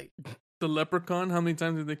 yeah, but The Leprechaun, how many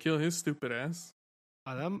times did they kill his stupid ass?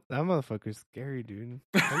 Oh, that motherfucker's scary, dude.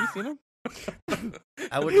 Have you seen him?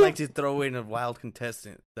 I would like to throw in a wild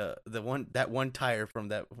contestant. The one tire from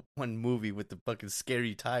that one movie with the fucking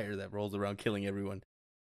scary tire that rolls around killing everyone.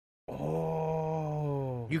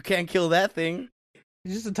 Oh, You can't kill that thing.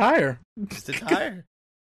 he's just a tire. It's a tire.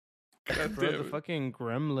 God Bro, damn the it. fucking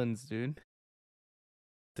gremlins, dude.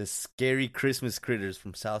 The scary Christmas critters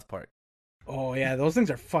from South Park. Oh yeah, those things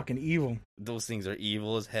are fucking evil. Those things are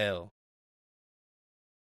evil as hell.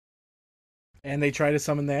 And they try to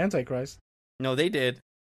summon the Antichrist. No, they did.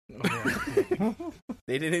 Oh, yeah.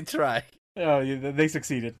 They didn't try. Oh, yeah, they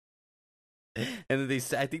succeeded. And then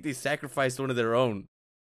I think they sacrificed one of their own.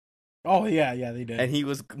 Oh yeah, they did. And he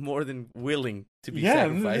was more than willing to be yeah,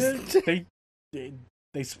 sacrificed.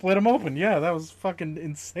 they split him open. Yeah, that was fucking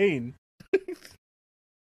insane.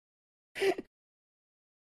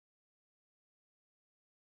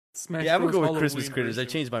 Smash Yeah, I'm gonna Bros. go with Christmas Halloween critters. I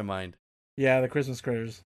version. changed my mind. Yeah, the Christmas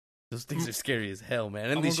critters, Those things are scary as hell, man.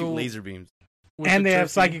 And I'm they gonna shoot go- laser beams. With and the they have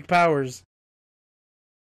turkey. psychic powers.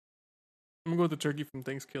 I'm gonna go with the turkey from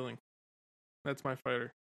Thanksgiving. That's my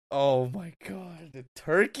fighter. Oh my god, the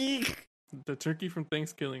turkey. The turkey from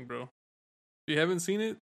Thanksgiving, bro. If you haven't seen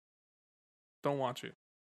it, don't watch it.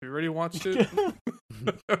 If you already watched it,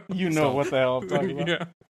 You know what the hell I'm talking about. yeah.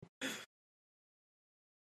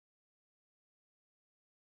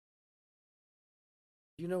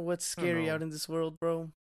 You know what's scary know. out in this world, bro?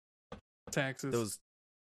 Taxes. Those,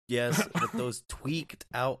 yes, but those tweaked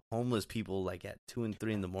out homeless people like at 2 and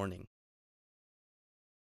 3 in the morning.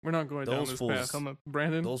 We're not going down Those this fools path. come up.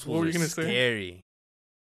 Brandon, Those what were you fools are gonna say? scary.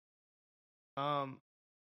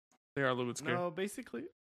 They are a little bit scary. No, basically.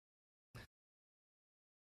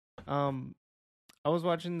 I was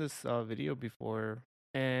watching this video before,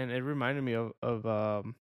 and it reminded me of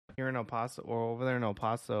here in El Paso, or over there in El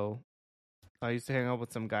Paso. I used to hang out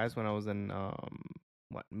with some guys when I was in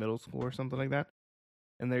middle school or something like that,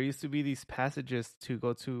 and there used to be these passages to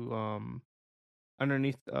go to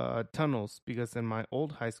underneath tunnels, because in my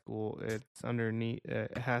old high school it's underneath.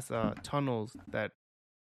 It has tunnels that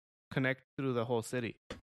connect through the whole city.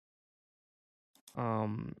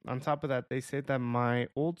 On top of that, they said that my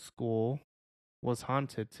old school was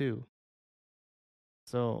haunted too.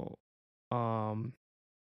 So, I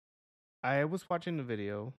was watching the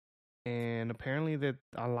video, and apparently that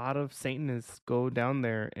a lot of Satanists go down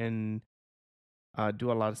there and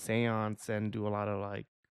do a lot of seance and do a lot of, like,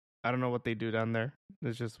 I don't know what they do down there.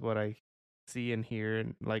 It's just what I see and hear,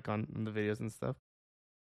 and like on the videos and stuff.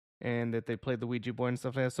 And that they play the Ouija board and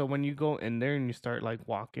stuff like that. So when you go in there and you start like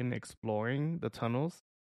walking, exploring the tunnels,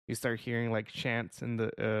 you start hearing like chants in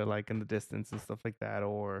the like in the distance and stuff like that,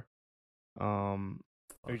 or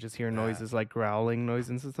you just hear noises like growling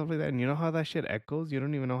noises and stuff like that. And you know how that shit echoes? You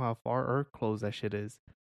don't even know how far or close that shit is.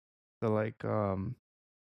 So like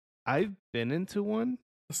I've been into one,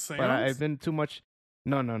 Seance? but I've been too much.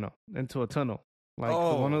 No, into a tunnel, like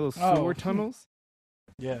one of those sewer tunnels.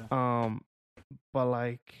 Yeah. But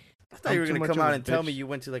like, I thought you were gonna come out and tell me you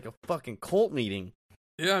went to like a fucking cult meeting.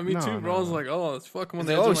 Yeah, me No, too, bro. I was no. like, oh, it's fucking on It's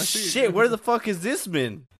the like, edge oh of my seat. shit, where the fuck has this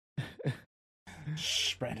been?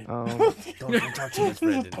 Shh, Brandon. Don't talk to me,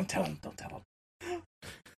 Brendan. Don't tell him. Don't tell him.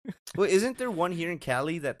 Well, isn't there one here in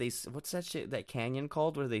Cali that what's that shit, that canyon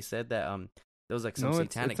called, where they said that there was like some No,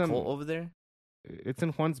 it's satanic on- cult over there? It's in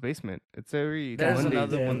Juan's basement. It's every There's Monday.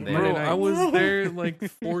 another one there. Bro, Monday I night. was there like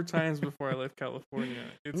 4 times before I left California.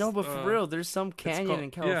 It's, No, but for real, there's some canyon in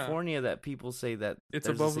called- yeah. California that people say that It's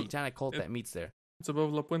there's above- a satanic cult it- that meets there. It's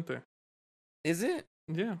above La Puente. Is it?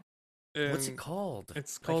 Yeah. What's it And called?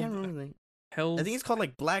 It's I called can't remember the name. Hell's. I think it's called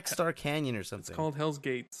like Black Star Canyon or It's something. called Hell's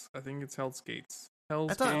Gates. I think it's Hell's Gates.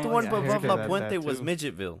 Hell's I thought Gates. the one yeah, I above heard La that Puente was too.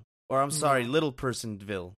 Midgetville. Or I'm sorry, No. Little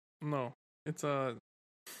Personville. No, it's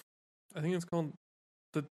I think it's called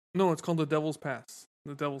it's called the Devil's Pass.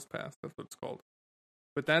 The Devil's Pass. That's what it's called.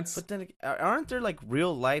 But that's But then, aren't there like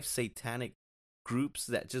real life satanic groups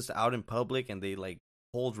that just out in public and they like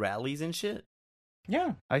hold rallies and shit?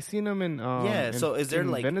 Yeah. I seen them in Yeah. So is there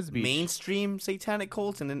in like Venice Beach. mainstream satanic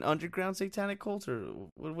cults and then underground satanic cults, or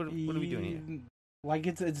what are we doing here? Like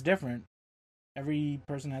it's different. Every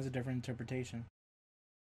person has a different interpretation.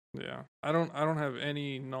 yeah. I don't have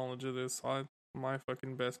any knowledge of this. My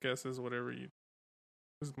fucking best guess is whatever you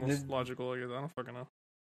is most This- logical. I guess I don't fucking know.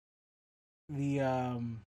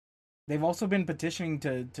 They've also been petitioning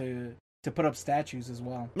to put up statues as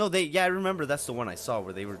well. No, I remember that's the one I saw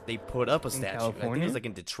where they put up a statue. I think it California? was like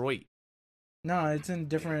in Detroit. No, it's in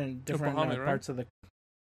different Bahamut, right? parts of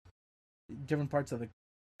the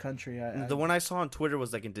country. The one I saw on Twitter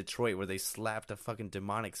was like in Detroit where they slapped a fucking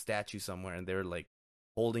demonic statue somewhere and they were like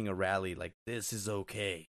holding a rally like this is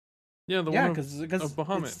okay. Yeah, the yeah, one because of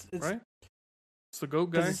Bahamut, it's, right? It's the goat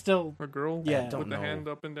Because guy it's still or girl Yeah. with Don't the know. hand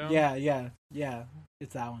up and down. yeah.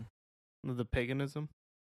 It's that one. The paganism.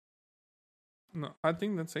 No, I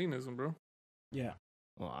think that's Satanism, bro. Yeah.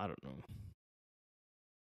 Well, I don't know.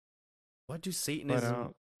 What do Satanism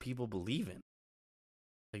But, people believe in?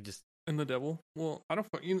 Like just And the devil. Well, I don't.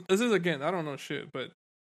 This is again. I don't know shit, but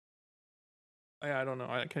I don't know.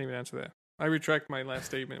 I can't even answer that. I retract my last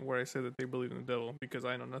statement where I said that they believe in the devil because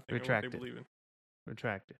I know nothing Retract of what it. they believe in.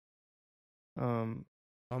 Retract it. I'm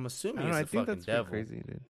I assuming don't know. it's I the think fucking that's pretty devil. crazy,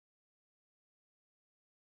 dude.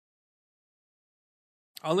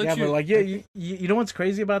 I'll let Yeah, you. but like you know what's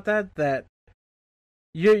crazy about that? That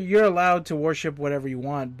you're allowed to worship whatever you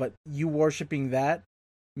want, but you worshiping that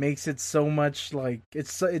makes it so much like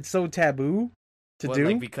it's so taboo to What, do.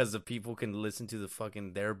 like because the people can listen to the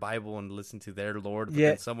fucking their Bible and listen to their Lord, but Yeah,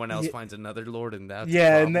 then someone else yeah. finds another Lord and that's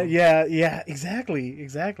yeah, the and that, problem? yeah,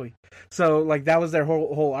 exactly. So like that was their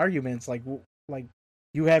whole arguments. Like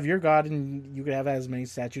you have your God and you can have as many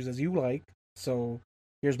statues as you like. So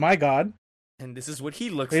here's my God, And this is what he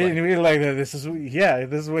looks We like. didn't really like that. This is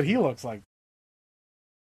what he looks like.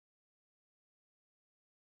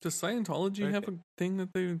 Does Scientology Right. have a thing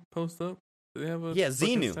that they post up? Do they have a Yeah,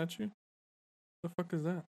 fucking Xenu. statue? The fuck is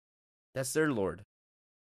that? That's their lord.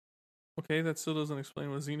 Okay, that still doesn't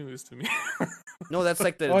explain what Xenu is to me. No, that's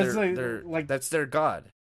like Oh, it's their like that's their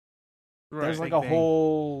god. there's Right. like a Big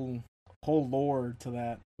Bang. whole lore to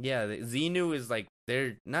that. Yeah, Xenu is like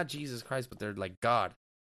they're not Jesus Christ, but they're like God,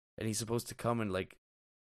 and he's supposed to come in like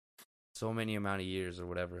so many amount of years or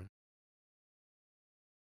whatever.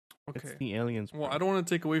 Okay. It's the aliens. Well, bro. I don't want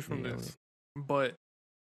to take away from Yeah. this, but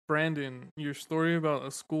Brandon, your story about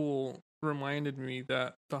a school reminded me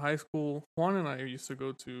that the high school Juan and I used to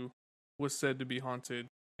go to was said to be haunted,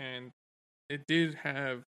 and it did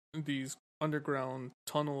have these underground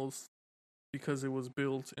tunnels because it was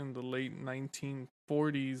built in the late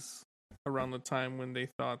 1940s, around the time when they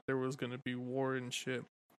thought there was going to be war and shit.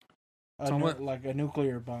 So I'm gonna- Like a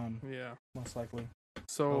nuclear bomb, Yeah. most likely.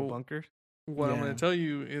 So Oh, bunkers. what I'm going Yeah. to tell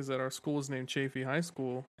you is that our school is named Chaffee High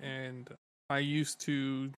School, and I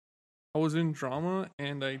was in drama,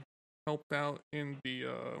 and I helped out in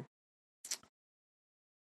the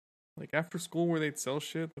like after school where they'd sell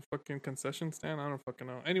shit, the fucking concession stand. I don't fucking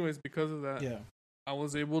know. Anyways, because of that, Yeah. I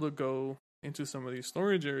was able to go into some of these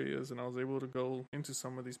storage areas, and I was able to go into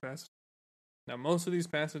some of these passages. Now, most of these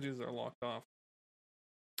passages are locked off,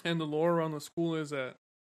 and the lore around the school is that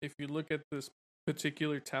if you look at this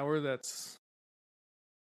particular tower that's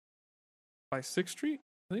by 6th Street,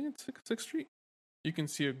 I think it's 6th Street, you can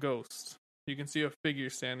see a ghost. You can see a figure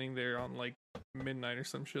standing there on like midnight or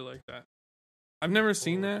some shit like that. I've never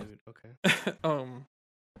seen Oh, that. dude, okay.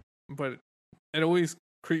 But it always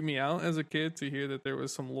creeped me out as a kid to hear that there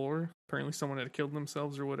was some lore. Apparently, someone had killed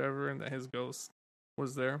themselves or whatever, and that his ghost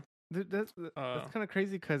was there. Dude, that's Uh, kind of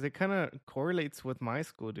crazy because it kind of correlates with my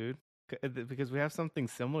school, dude. Because we have something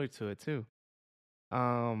similar to it too.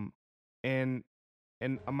 And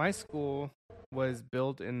my school was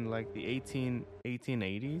built in like the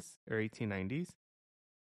 1880s or 1890s.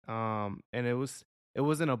 And it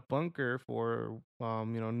wasn't a bunker for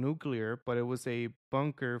nuclear, but it was a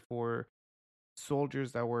bunker for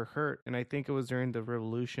soldiers that were hurt. And I think it was during the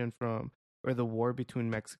revolution or the war between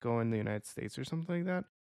Mexico and the United States or something like that.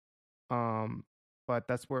 But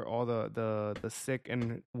that's where all the sick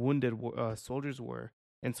and wounded soldiers were.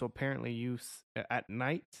 And so apparently at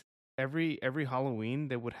night, every Halloween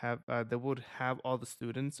they would have all the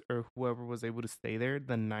students or whoever was able to stay there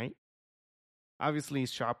the night, obviously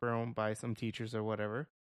chaperoned by some teachers or whatever,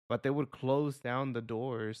 but they would close down the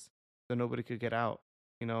doors so nobody could get out,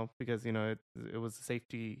 because it was a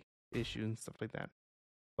safety issue and stuff like that.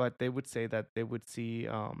 But they would say that they would see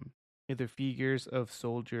either figures of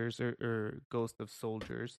soldiers or ghosts of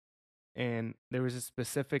soldiers. And there was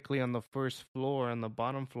specifically on the first floor, on the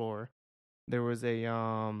bottom floor, there was a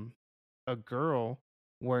girl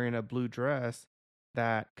wearing a blue dress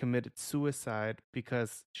that committed suicide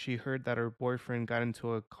because she heard that her boyfriend got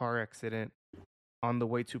into a car accident on the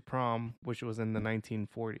way to prom, which was in the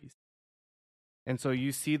 1940s. And so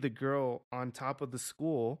you see the girl on top of the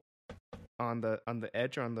school, on the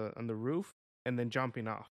edge, on the roof, and then jumping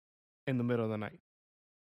off in the middle of the night.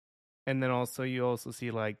 And then you also see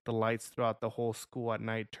like the lights throughout the whole school at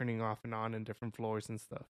night turning off and on in different floors and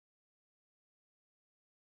stuff.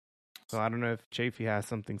 So I don't know if Chaffee has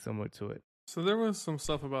something similar to it. So there was some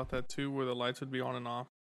stuff about that too, where the lights would be on and off,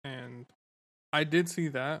 and I did see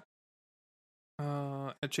that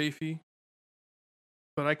at Chaffee,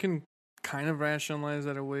 but I can kind of rationalize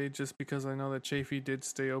that away just because I know that Chaffee did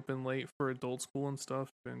stay open late for adult school and stuff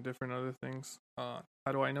and different other things. How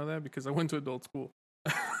do I know that? Because I went to adult school.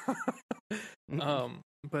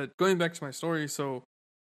 But going back to my story, so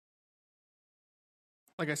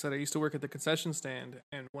like I said, I used to work at the concession stand,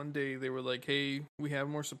 and one day they were like, "Hey, we have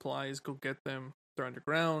more supplies. Go get them. They're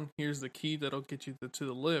underground. Here's the key that'll get you to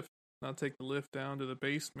the lift. And I'll take the lift down to the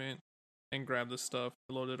basement and grab the stuff,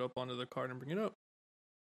 load it up onto the cart, and bring it up."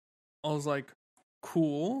 I was like,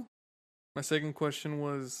 "Cool." My second question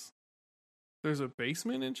was, "There's a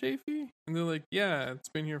basement in Chaffee?" And they're like, "Yeah, it's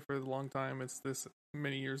been here for a long time. It's this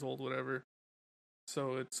many years old, whatever."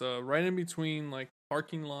 So it's right in between like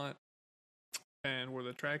parking lot and where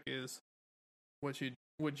the track is. What you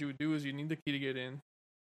would do is you need the key to get in,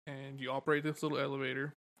 and you operate this little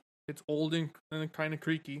elevator. It's old and kind of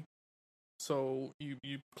creaky, so you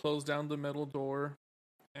close down the metal door,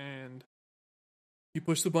 and you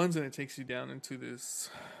push the buttons, and it takes you down into this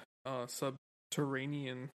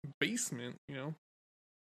subterranean basement.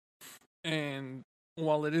 And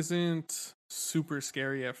while it isn't super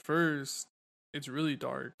scary at first, it's really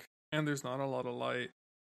dark, and there's not a lot of light.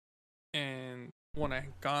 And when I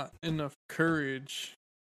got enough courage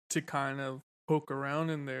to kind of poke around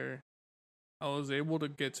in there, I was able to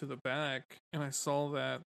get to the back, and I saw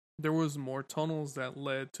that there was more tunnels that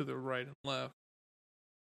led to the right and left.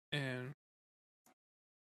 And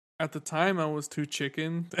at the time, I was too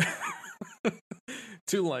chicken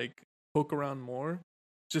to like poke around more,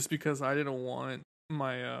 just because I didn't want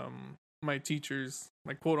my teachers,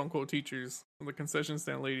 my quote unquote teachers, the concession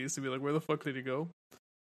stand ladies, to be like, where the fuck did he go?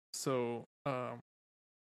 So so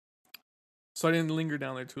I didn't linger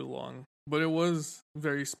down there too long. But it was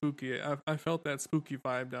very spooky. I felt that spooky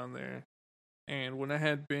vibe down there. And when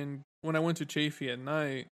I went to Chafee at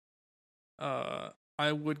night,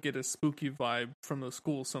 I would get a spooky vibe from the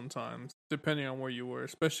school sometimes, depending on where you were,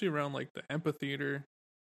 especially around like the amphitheater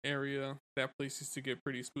area. That place used to get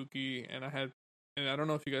pretty spooky. And I don't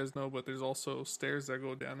know if you guys know, but there's also stairs that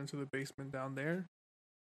go down into the basement down there,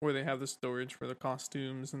 where they have the storage for the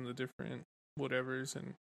costumes and the different whatevers,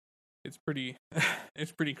 and it's pretty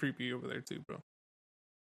it's pretty creepy over there too, bro.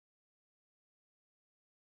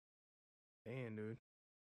 Damn, dude.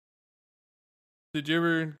 Did you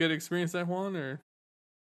ever get to experience that, Juan? Or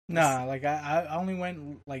Nah, like I only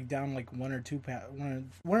went like down like one or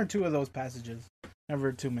two of those passages.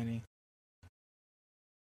 Never too many.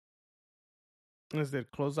 Is it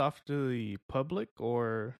closed off to the public,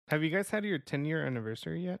 or have you guys had your 10-year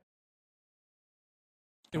anniversary yet?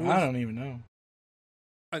 I don't even know.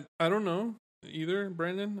 I don't know either,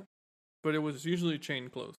 Brandon, but it was usually chain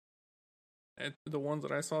closed. At the ones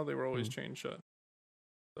that I saw, they were always chain shut.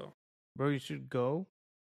 So, bro, you should go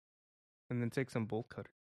and then take some bolt cutter.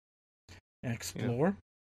 Explore.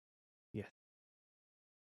 Yeah.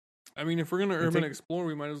 I mean, if we're gonna urban explore,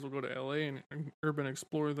 we might as well go to LA and urban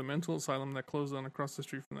explore the mental asylum that closed down across the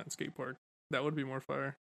street from that skate park. That would be more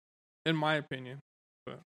fire, in my opinion.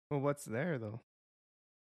 But Well, what's there though?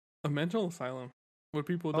 a mental asylum where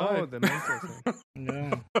people die. Oh, the mental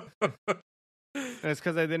asylum. Yeah. It's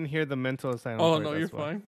because I didn't hear the mental asylum. Oh part, no, you're that's why.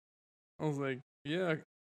 fine. I was like, yeah.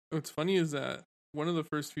 What's funny is that one of the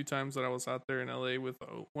first few times that I was out there in LA with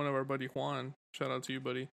one of our buddy Juan, shout out to you,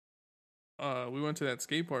 buddy. We went to that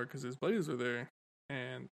skate park because his buddies were there,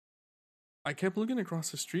 and I kept looking across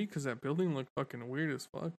the street because that building looked fucking weird as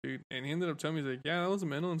fuck, dude. And he ended up telling me, he's like, yeah, that was a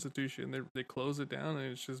mental institution. They closed it down,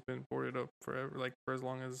 and it's just been boarded up forever, like for as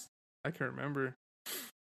long as I can remember.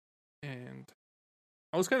 And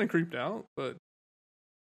I was kind of creeped out, but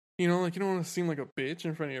you know, like you don't want to seem like a bitch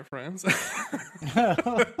in front of your friends. So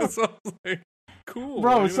I was like, cool,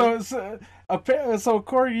 Bro, you know? so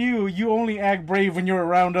according to you only act brave when you're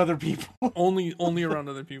around other people. only around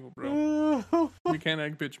other people, bro. We can't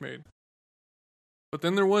act bitch made. But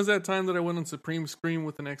then there was that time that I went on Supreme Scream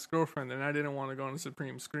with an ex-girlfriend, and I didn't want to go on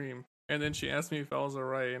Supreme Scream. And then she asked me if I was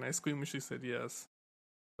alright, and I squeamishly said yes.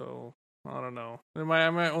 So I don't know. I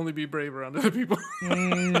might only be brave around other people.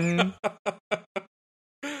 Mm.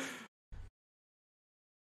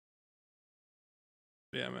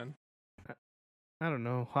 Yeah, man. I don't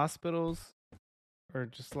know. Hospitals or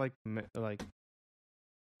just like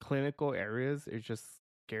clinical areas are just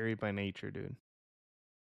scary by nature, dude.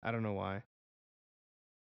 I don't know why.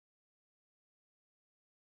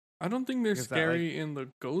 I don't think they're Because scary in the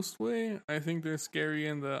ghost way. I think they're scary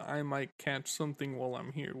in the I might catch something while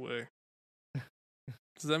I'm here way.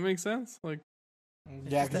 Does that make sense? Like,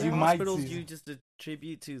 Yeah, because you might hospitals see. you just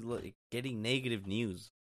attribute to like getting negative news.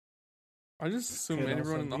 I just assume Could everyone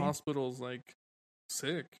also in the be. hospital's like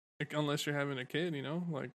sick, like, unless you're having a kid, you know.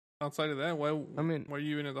 Like outside of that, why are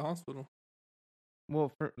you even at the hospital?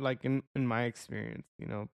 Well, for like in my experience, you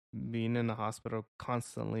know, being in the hospital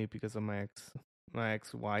constantly because of my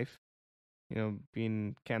ex-wife, you know,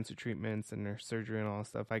 being cancer treatments and her surgery and all that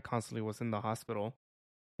stuff, I constantly was in the hospital.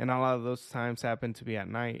 And a lot of those times happened to be at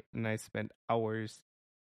night, and I spent hours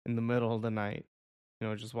in the middle of the night, you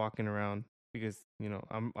know, just walking around because, you know,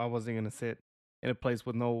 I wasn't going to sit in a place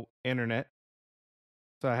with no internet.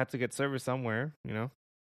 So I had to get service somewhere, you know.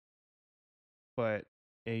 But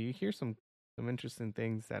yeah, you hear some interesting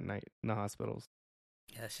things at night in the hospitals.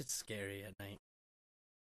 Yeah, that shit's scary at night.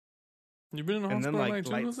 You've been in the And then, hospital like,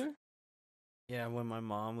 at night too, lights- Jose? Yeah, when my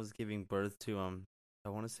mom was giving birth to I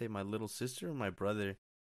want to say my little sister and my brother,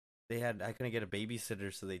 I couldn't get a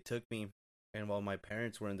babysitter, so they took me. And while my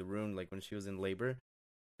parents were in the room, like when she was in labor,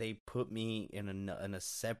 they put me in a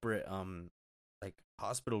separate like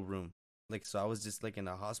hospital room. Like so, I was just like in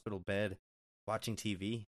a hospital bed watching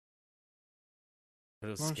TV. But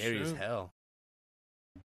it was scary as shit. hell.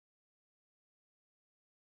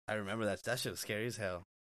 I remember that shit was scary as hell.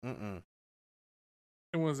 And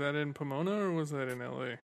was that in Pomona or was that in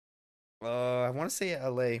LA? I want to say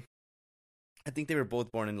LA. I think they were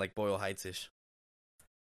both born in like Boyle Heights ish.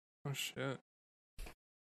 Oh shit.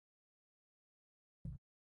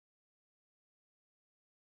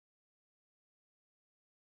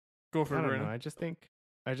 Go for I it, don't know. Brandon.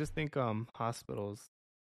 I just think hospitals,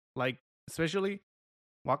 like especially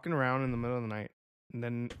walking around in the middle of the night and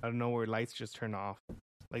then out of nowhere lights just turn off.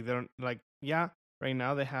 Like they don't like yeah, right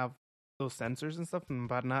now they have those sensors and stuff,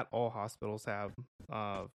 but not all hospitals have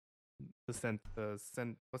what's it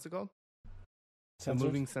called? The Sensors?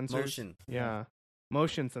 moving sensors. Motion. Yeah.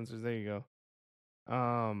 Motion sensors, there you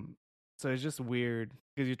go. So it's just weird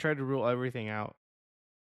because you try to rule everything out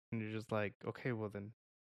and you're just like, okay, well then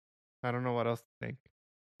I don't know what else to think.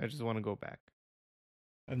 I just want to go back.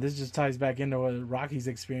 And this just ties back into what Rocky's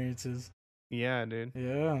experiences. Yeah, dude.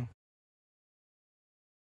 Yeah.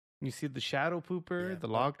 You see the shadow pooper, Yeah, the fuck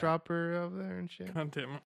log that. dropper over there and shit. God damn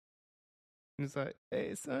it. And it's like,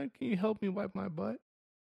 hey son, can you help me wipe my butt?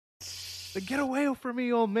 Like, get away from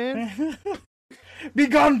me, old man. Be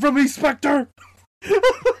gone from me, Spectre!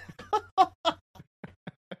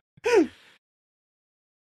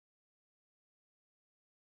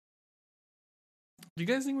 Do you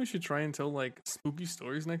guys think we should try and tell like spooky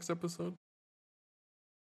stories next episode?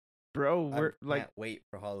 Bro, I we're like can't wait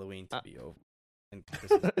for Halloween to be over. And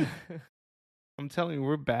Christmas. I'm telling you,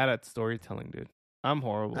 we're bad at storytelling, dude. I'm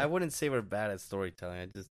horrible. I wouldn't say we're bad at storytelling. I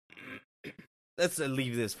just let's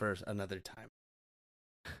leave this for another time.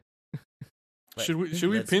 But Should we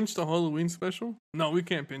let's- pinch the Halloween special? No, we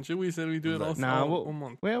can't pinch it. We said we do it all, Nah, all we'll- one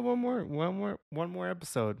month. We have one more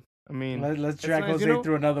episode. I mean, Let's it's drag nice, Jose you know,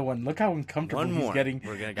 through another one. Look how uncomfortable one he's more. getting.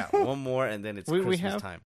 We're gonna got one more, and then it's We Christmas have-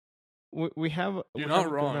 time. we have. You're we have not a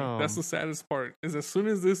good, wrong. That's the saddest part. Is as soon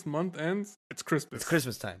as this month ends, it's Christmas. It's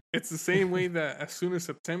Christmas time. It's the same way that as soon as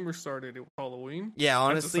September started, it was Halloween. Yeah,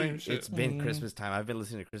 That's the honestly, same shit. it's been Mhm. Christmas time. I've been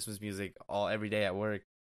listening to Christmas music every day at work.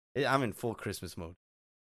 I'm in full Christmas mode.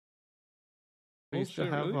 We Oh, used to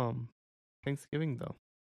shit, have really? Thanksgiving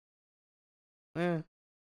though.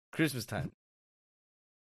 Christmas time.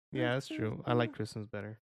 Yeah, that's true. I like Christmas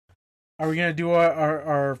better. Are we gonna do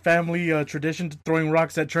our family tradition to throwing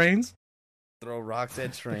rocks at trains? Throw rocks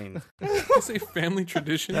at trains. It's a family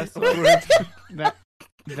tradition. That's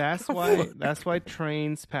Word. That's why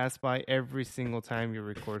trains pass by every single time you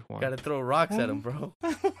record one. Gotta throw rocks at them, bro.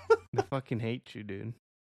 They fucking hate you, dude.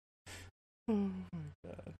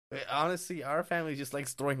 Honestly, our family just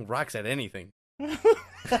likes throwing rocks at anything.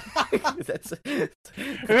 That's our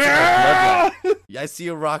bloodline. I see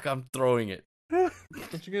a rock, I'm throwing it.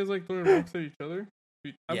 Don't you guys like throwing rocks at each other?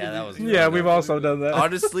 I Yeah, that believe- was- Yeah, we've also done that.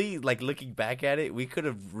 Honestly, like looking back at it, we could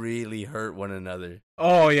have really hurt one another.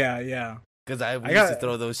 Oh yeah, yeah, Because we I used to got-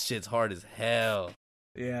 throw those shits hard as hell.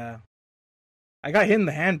 yeah. I got hit in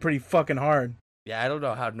the hand pretty fucking hard. Yeah, I don't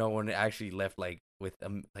know how no one actually left like with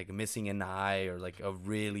like missing an eye or like a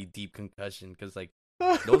really deep concussion. Because like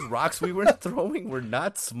those rocks we were throwing were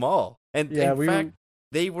not small, and Yeah, in fact,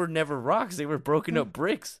 they were never rocks. They were broken up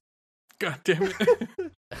bricks. God damn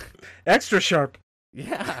it. Extra sharp.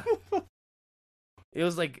 Yeah.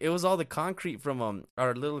 It was all the concrete from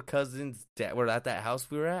our little cousins that were at that house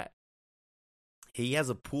we were at. He has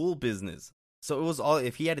a pool business. So it was all,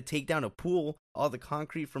 if he had to take down a pool, all the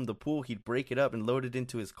concrete from the pool, he'd break it up and load it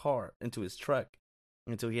into his car, into his truck,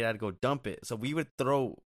 until he had to go dump it. So we would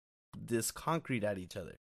throw this concrete at each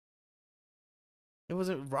other. It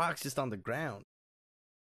wasn't rocks just on the ground.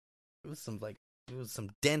 It was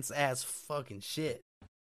some dense ass fucking shit.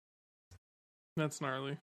 That's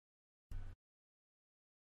gnarly.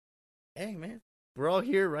 Hey man, we're all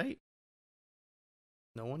here, right?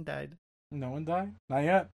 No one died. No one died. Not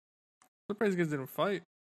yet. Surprised you guys didn't fight.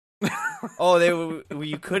 Oh,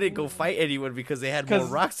 you couldn't go fight anyone because they had more 'Cause-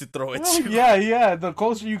 rocks to throw at Oh, you. yeah, yeah. The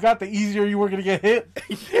closer you got, the easier you were gonna get hit.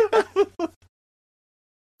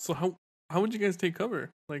 So how would you guys take cover?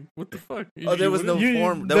 Like, what the fuck? Oh, there was no wouldn't?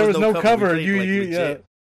 form. There was no cover. We You, played, you, like, yeah. legit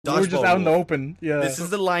You were just dodgeball out in the rules. open. Yeah. This is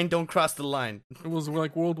the line. Don't cross the line. It was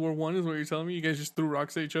like World War One, is what you're telling me? You guys just threw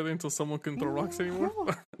rocks at each other until someone couldn't throw rocks anymore?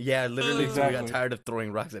 Yeah, literally. So we got Exactly. tired of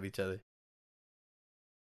throwing rocks at each other.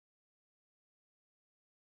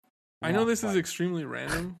 I know this is Fight. extremely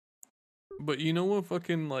random, but you know what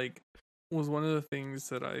fucking like was one of the things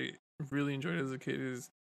that I really enjoyed as a kid is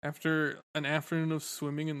after an afternoon of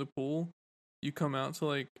swimming in the pool, you come out to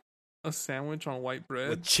like a sandwich on white bread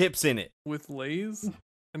With chips in it. with Lay's,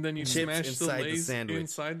 and then you Chips smash the inside the Lay's sandwich.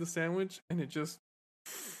 inside the sandwich, and it just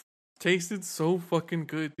tasted so fucking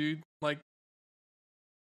good, dude. Like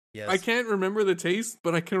Yes. I can't remember the taste,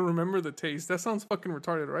 but I can remember the taste. That sounds fucking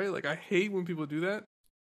retarded, right? Like I hate when people do that,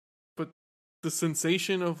 but the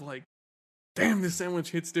sensation of like, damn, this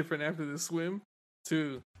sandwich hits different after this swim.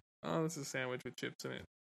 To oh, this is a sandwich with chips in it.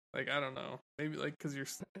 Like, I don't know. Maybe like because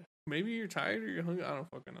maybe you're tired or you're hungry. I don't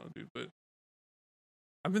fucking know, dude. But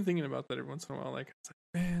I've been thinking about that every once in a while. Like, it's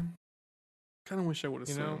like, man, kind of wish I would have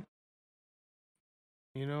swum.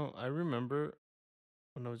 I remember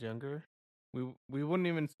when I was younger, we wouldn't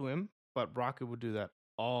even swim, but Rocket would do that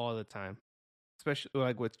all the time, especially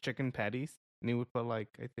like with chicken patties, and he would put like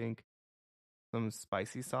I think some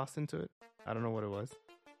spicy sauce into it. I don't know what it was,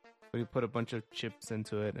 but he put a bunch of chips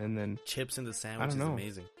into it, and then Chips in the sandwich is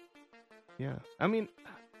amazing. Yeah, I mean,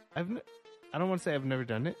 I don't want to say I've never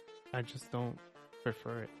done it. I just don't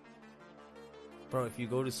prefer it. Bro, if you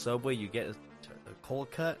go to Subway, you get a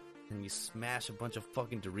cold cut, and you smash a bunch of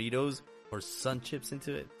fucking Doritos or Sun Chips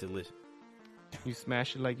into it. Delicious. You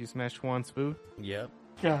smash it like you smash Juan's food. Yep.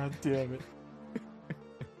 God damn it.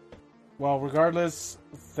 Well, regardless,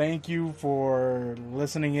 thank you for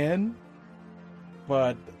listening in.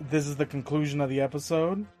 But this is the conclusion of the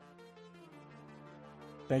episode.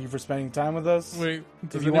 Thank you for spending time with us. Wait,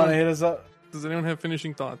 if you want to hit us up, does anyone have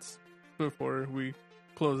finishing thoughts before we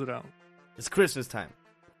close it out? It's Christmas time.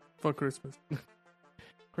 Fuck Christmas.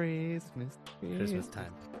 Christmas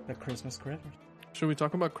time. The Christmas critters. Should we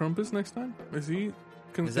talk about Krampus next time? Is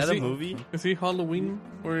that a movie? Is he Halloween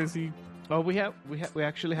or is he? Oh, we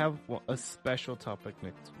actually have a special topic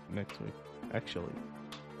next week. Actually,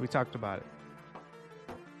 we talked about it,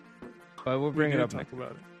 but we'll bring it up next.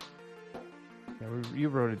 About it. Yeah, you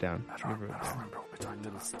wrote it down. I don't remember what we talked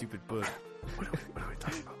about. Stupid book. What are we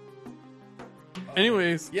talking about?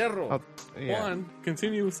 Anyways, Hierro. Juan,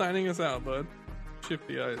 continue signing us out, bud. Shift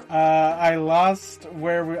the eyes. I lost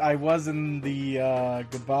where I was in the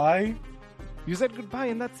goodbye. You said goodbye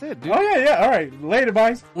and that's it, dude. Oh yeah. All right, later,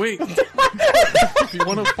 boys. Wait. If you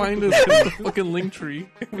want to find us in the fucking link tree,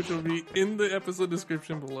 which will be in the episode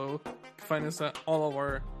description below, find us at all of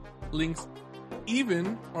our links,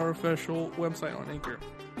 even our official website on Anchor.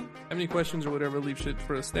 Have any questions or whatever, leave shit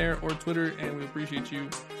for us there or Twitter, and we appreciate you.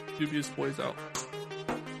 Dubious Boys out.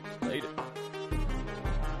 Later.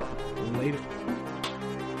 Later.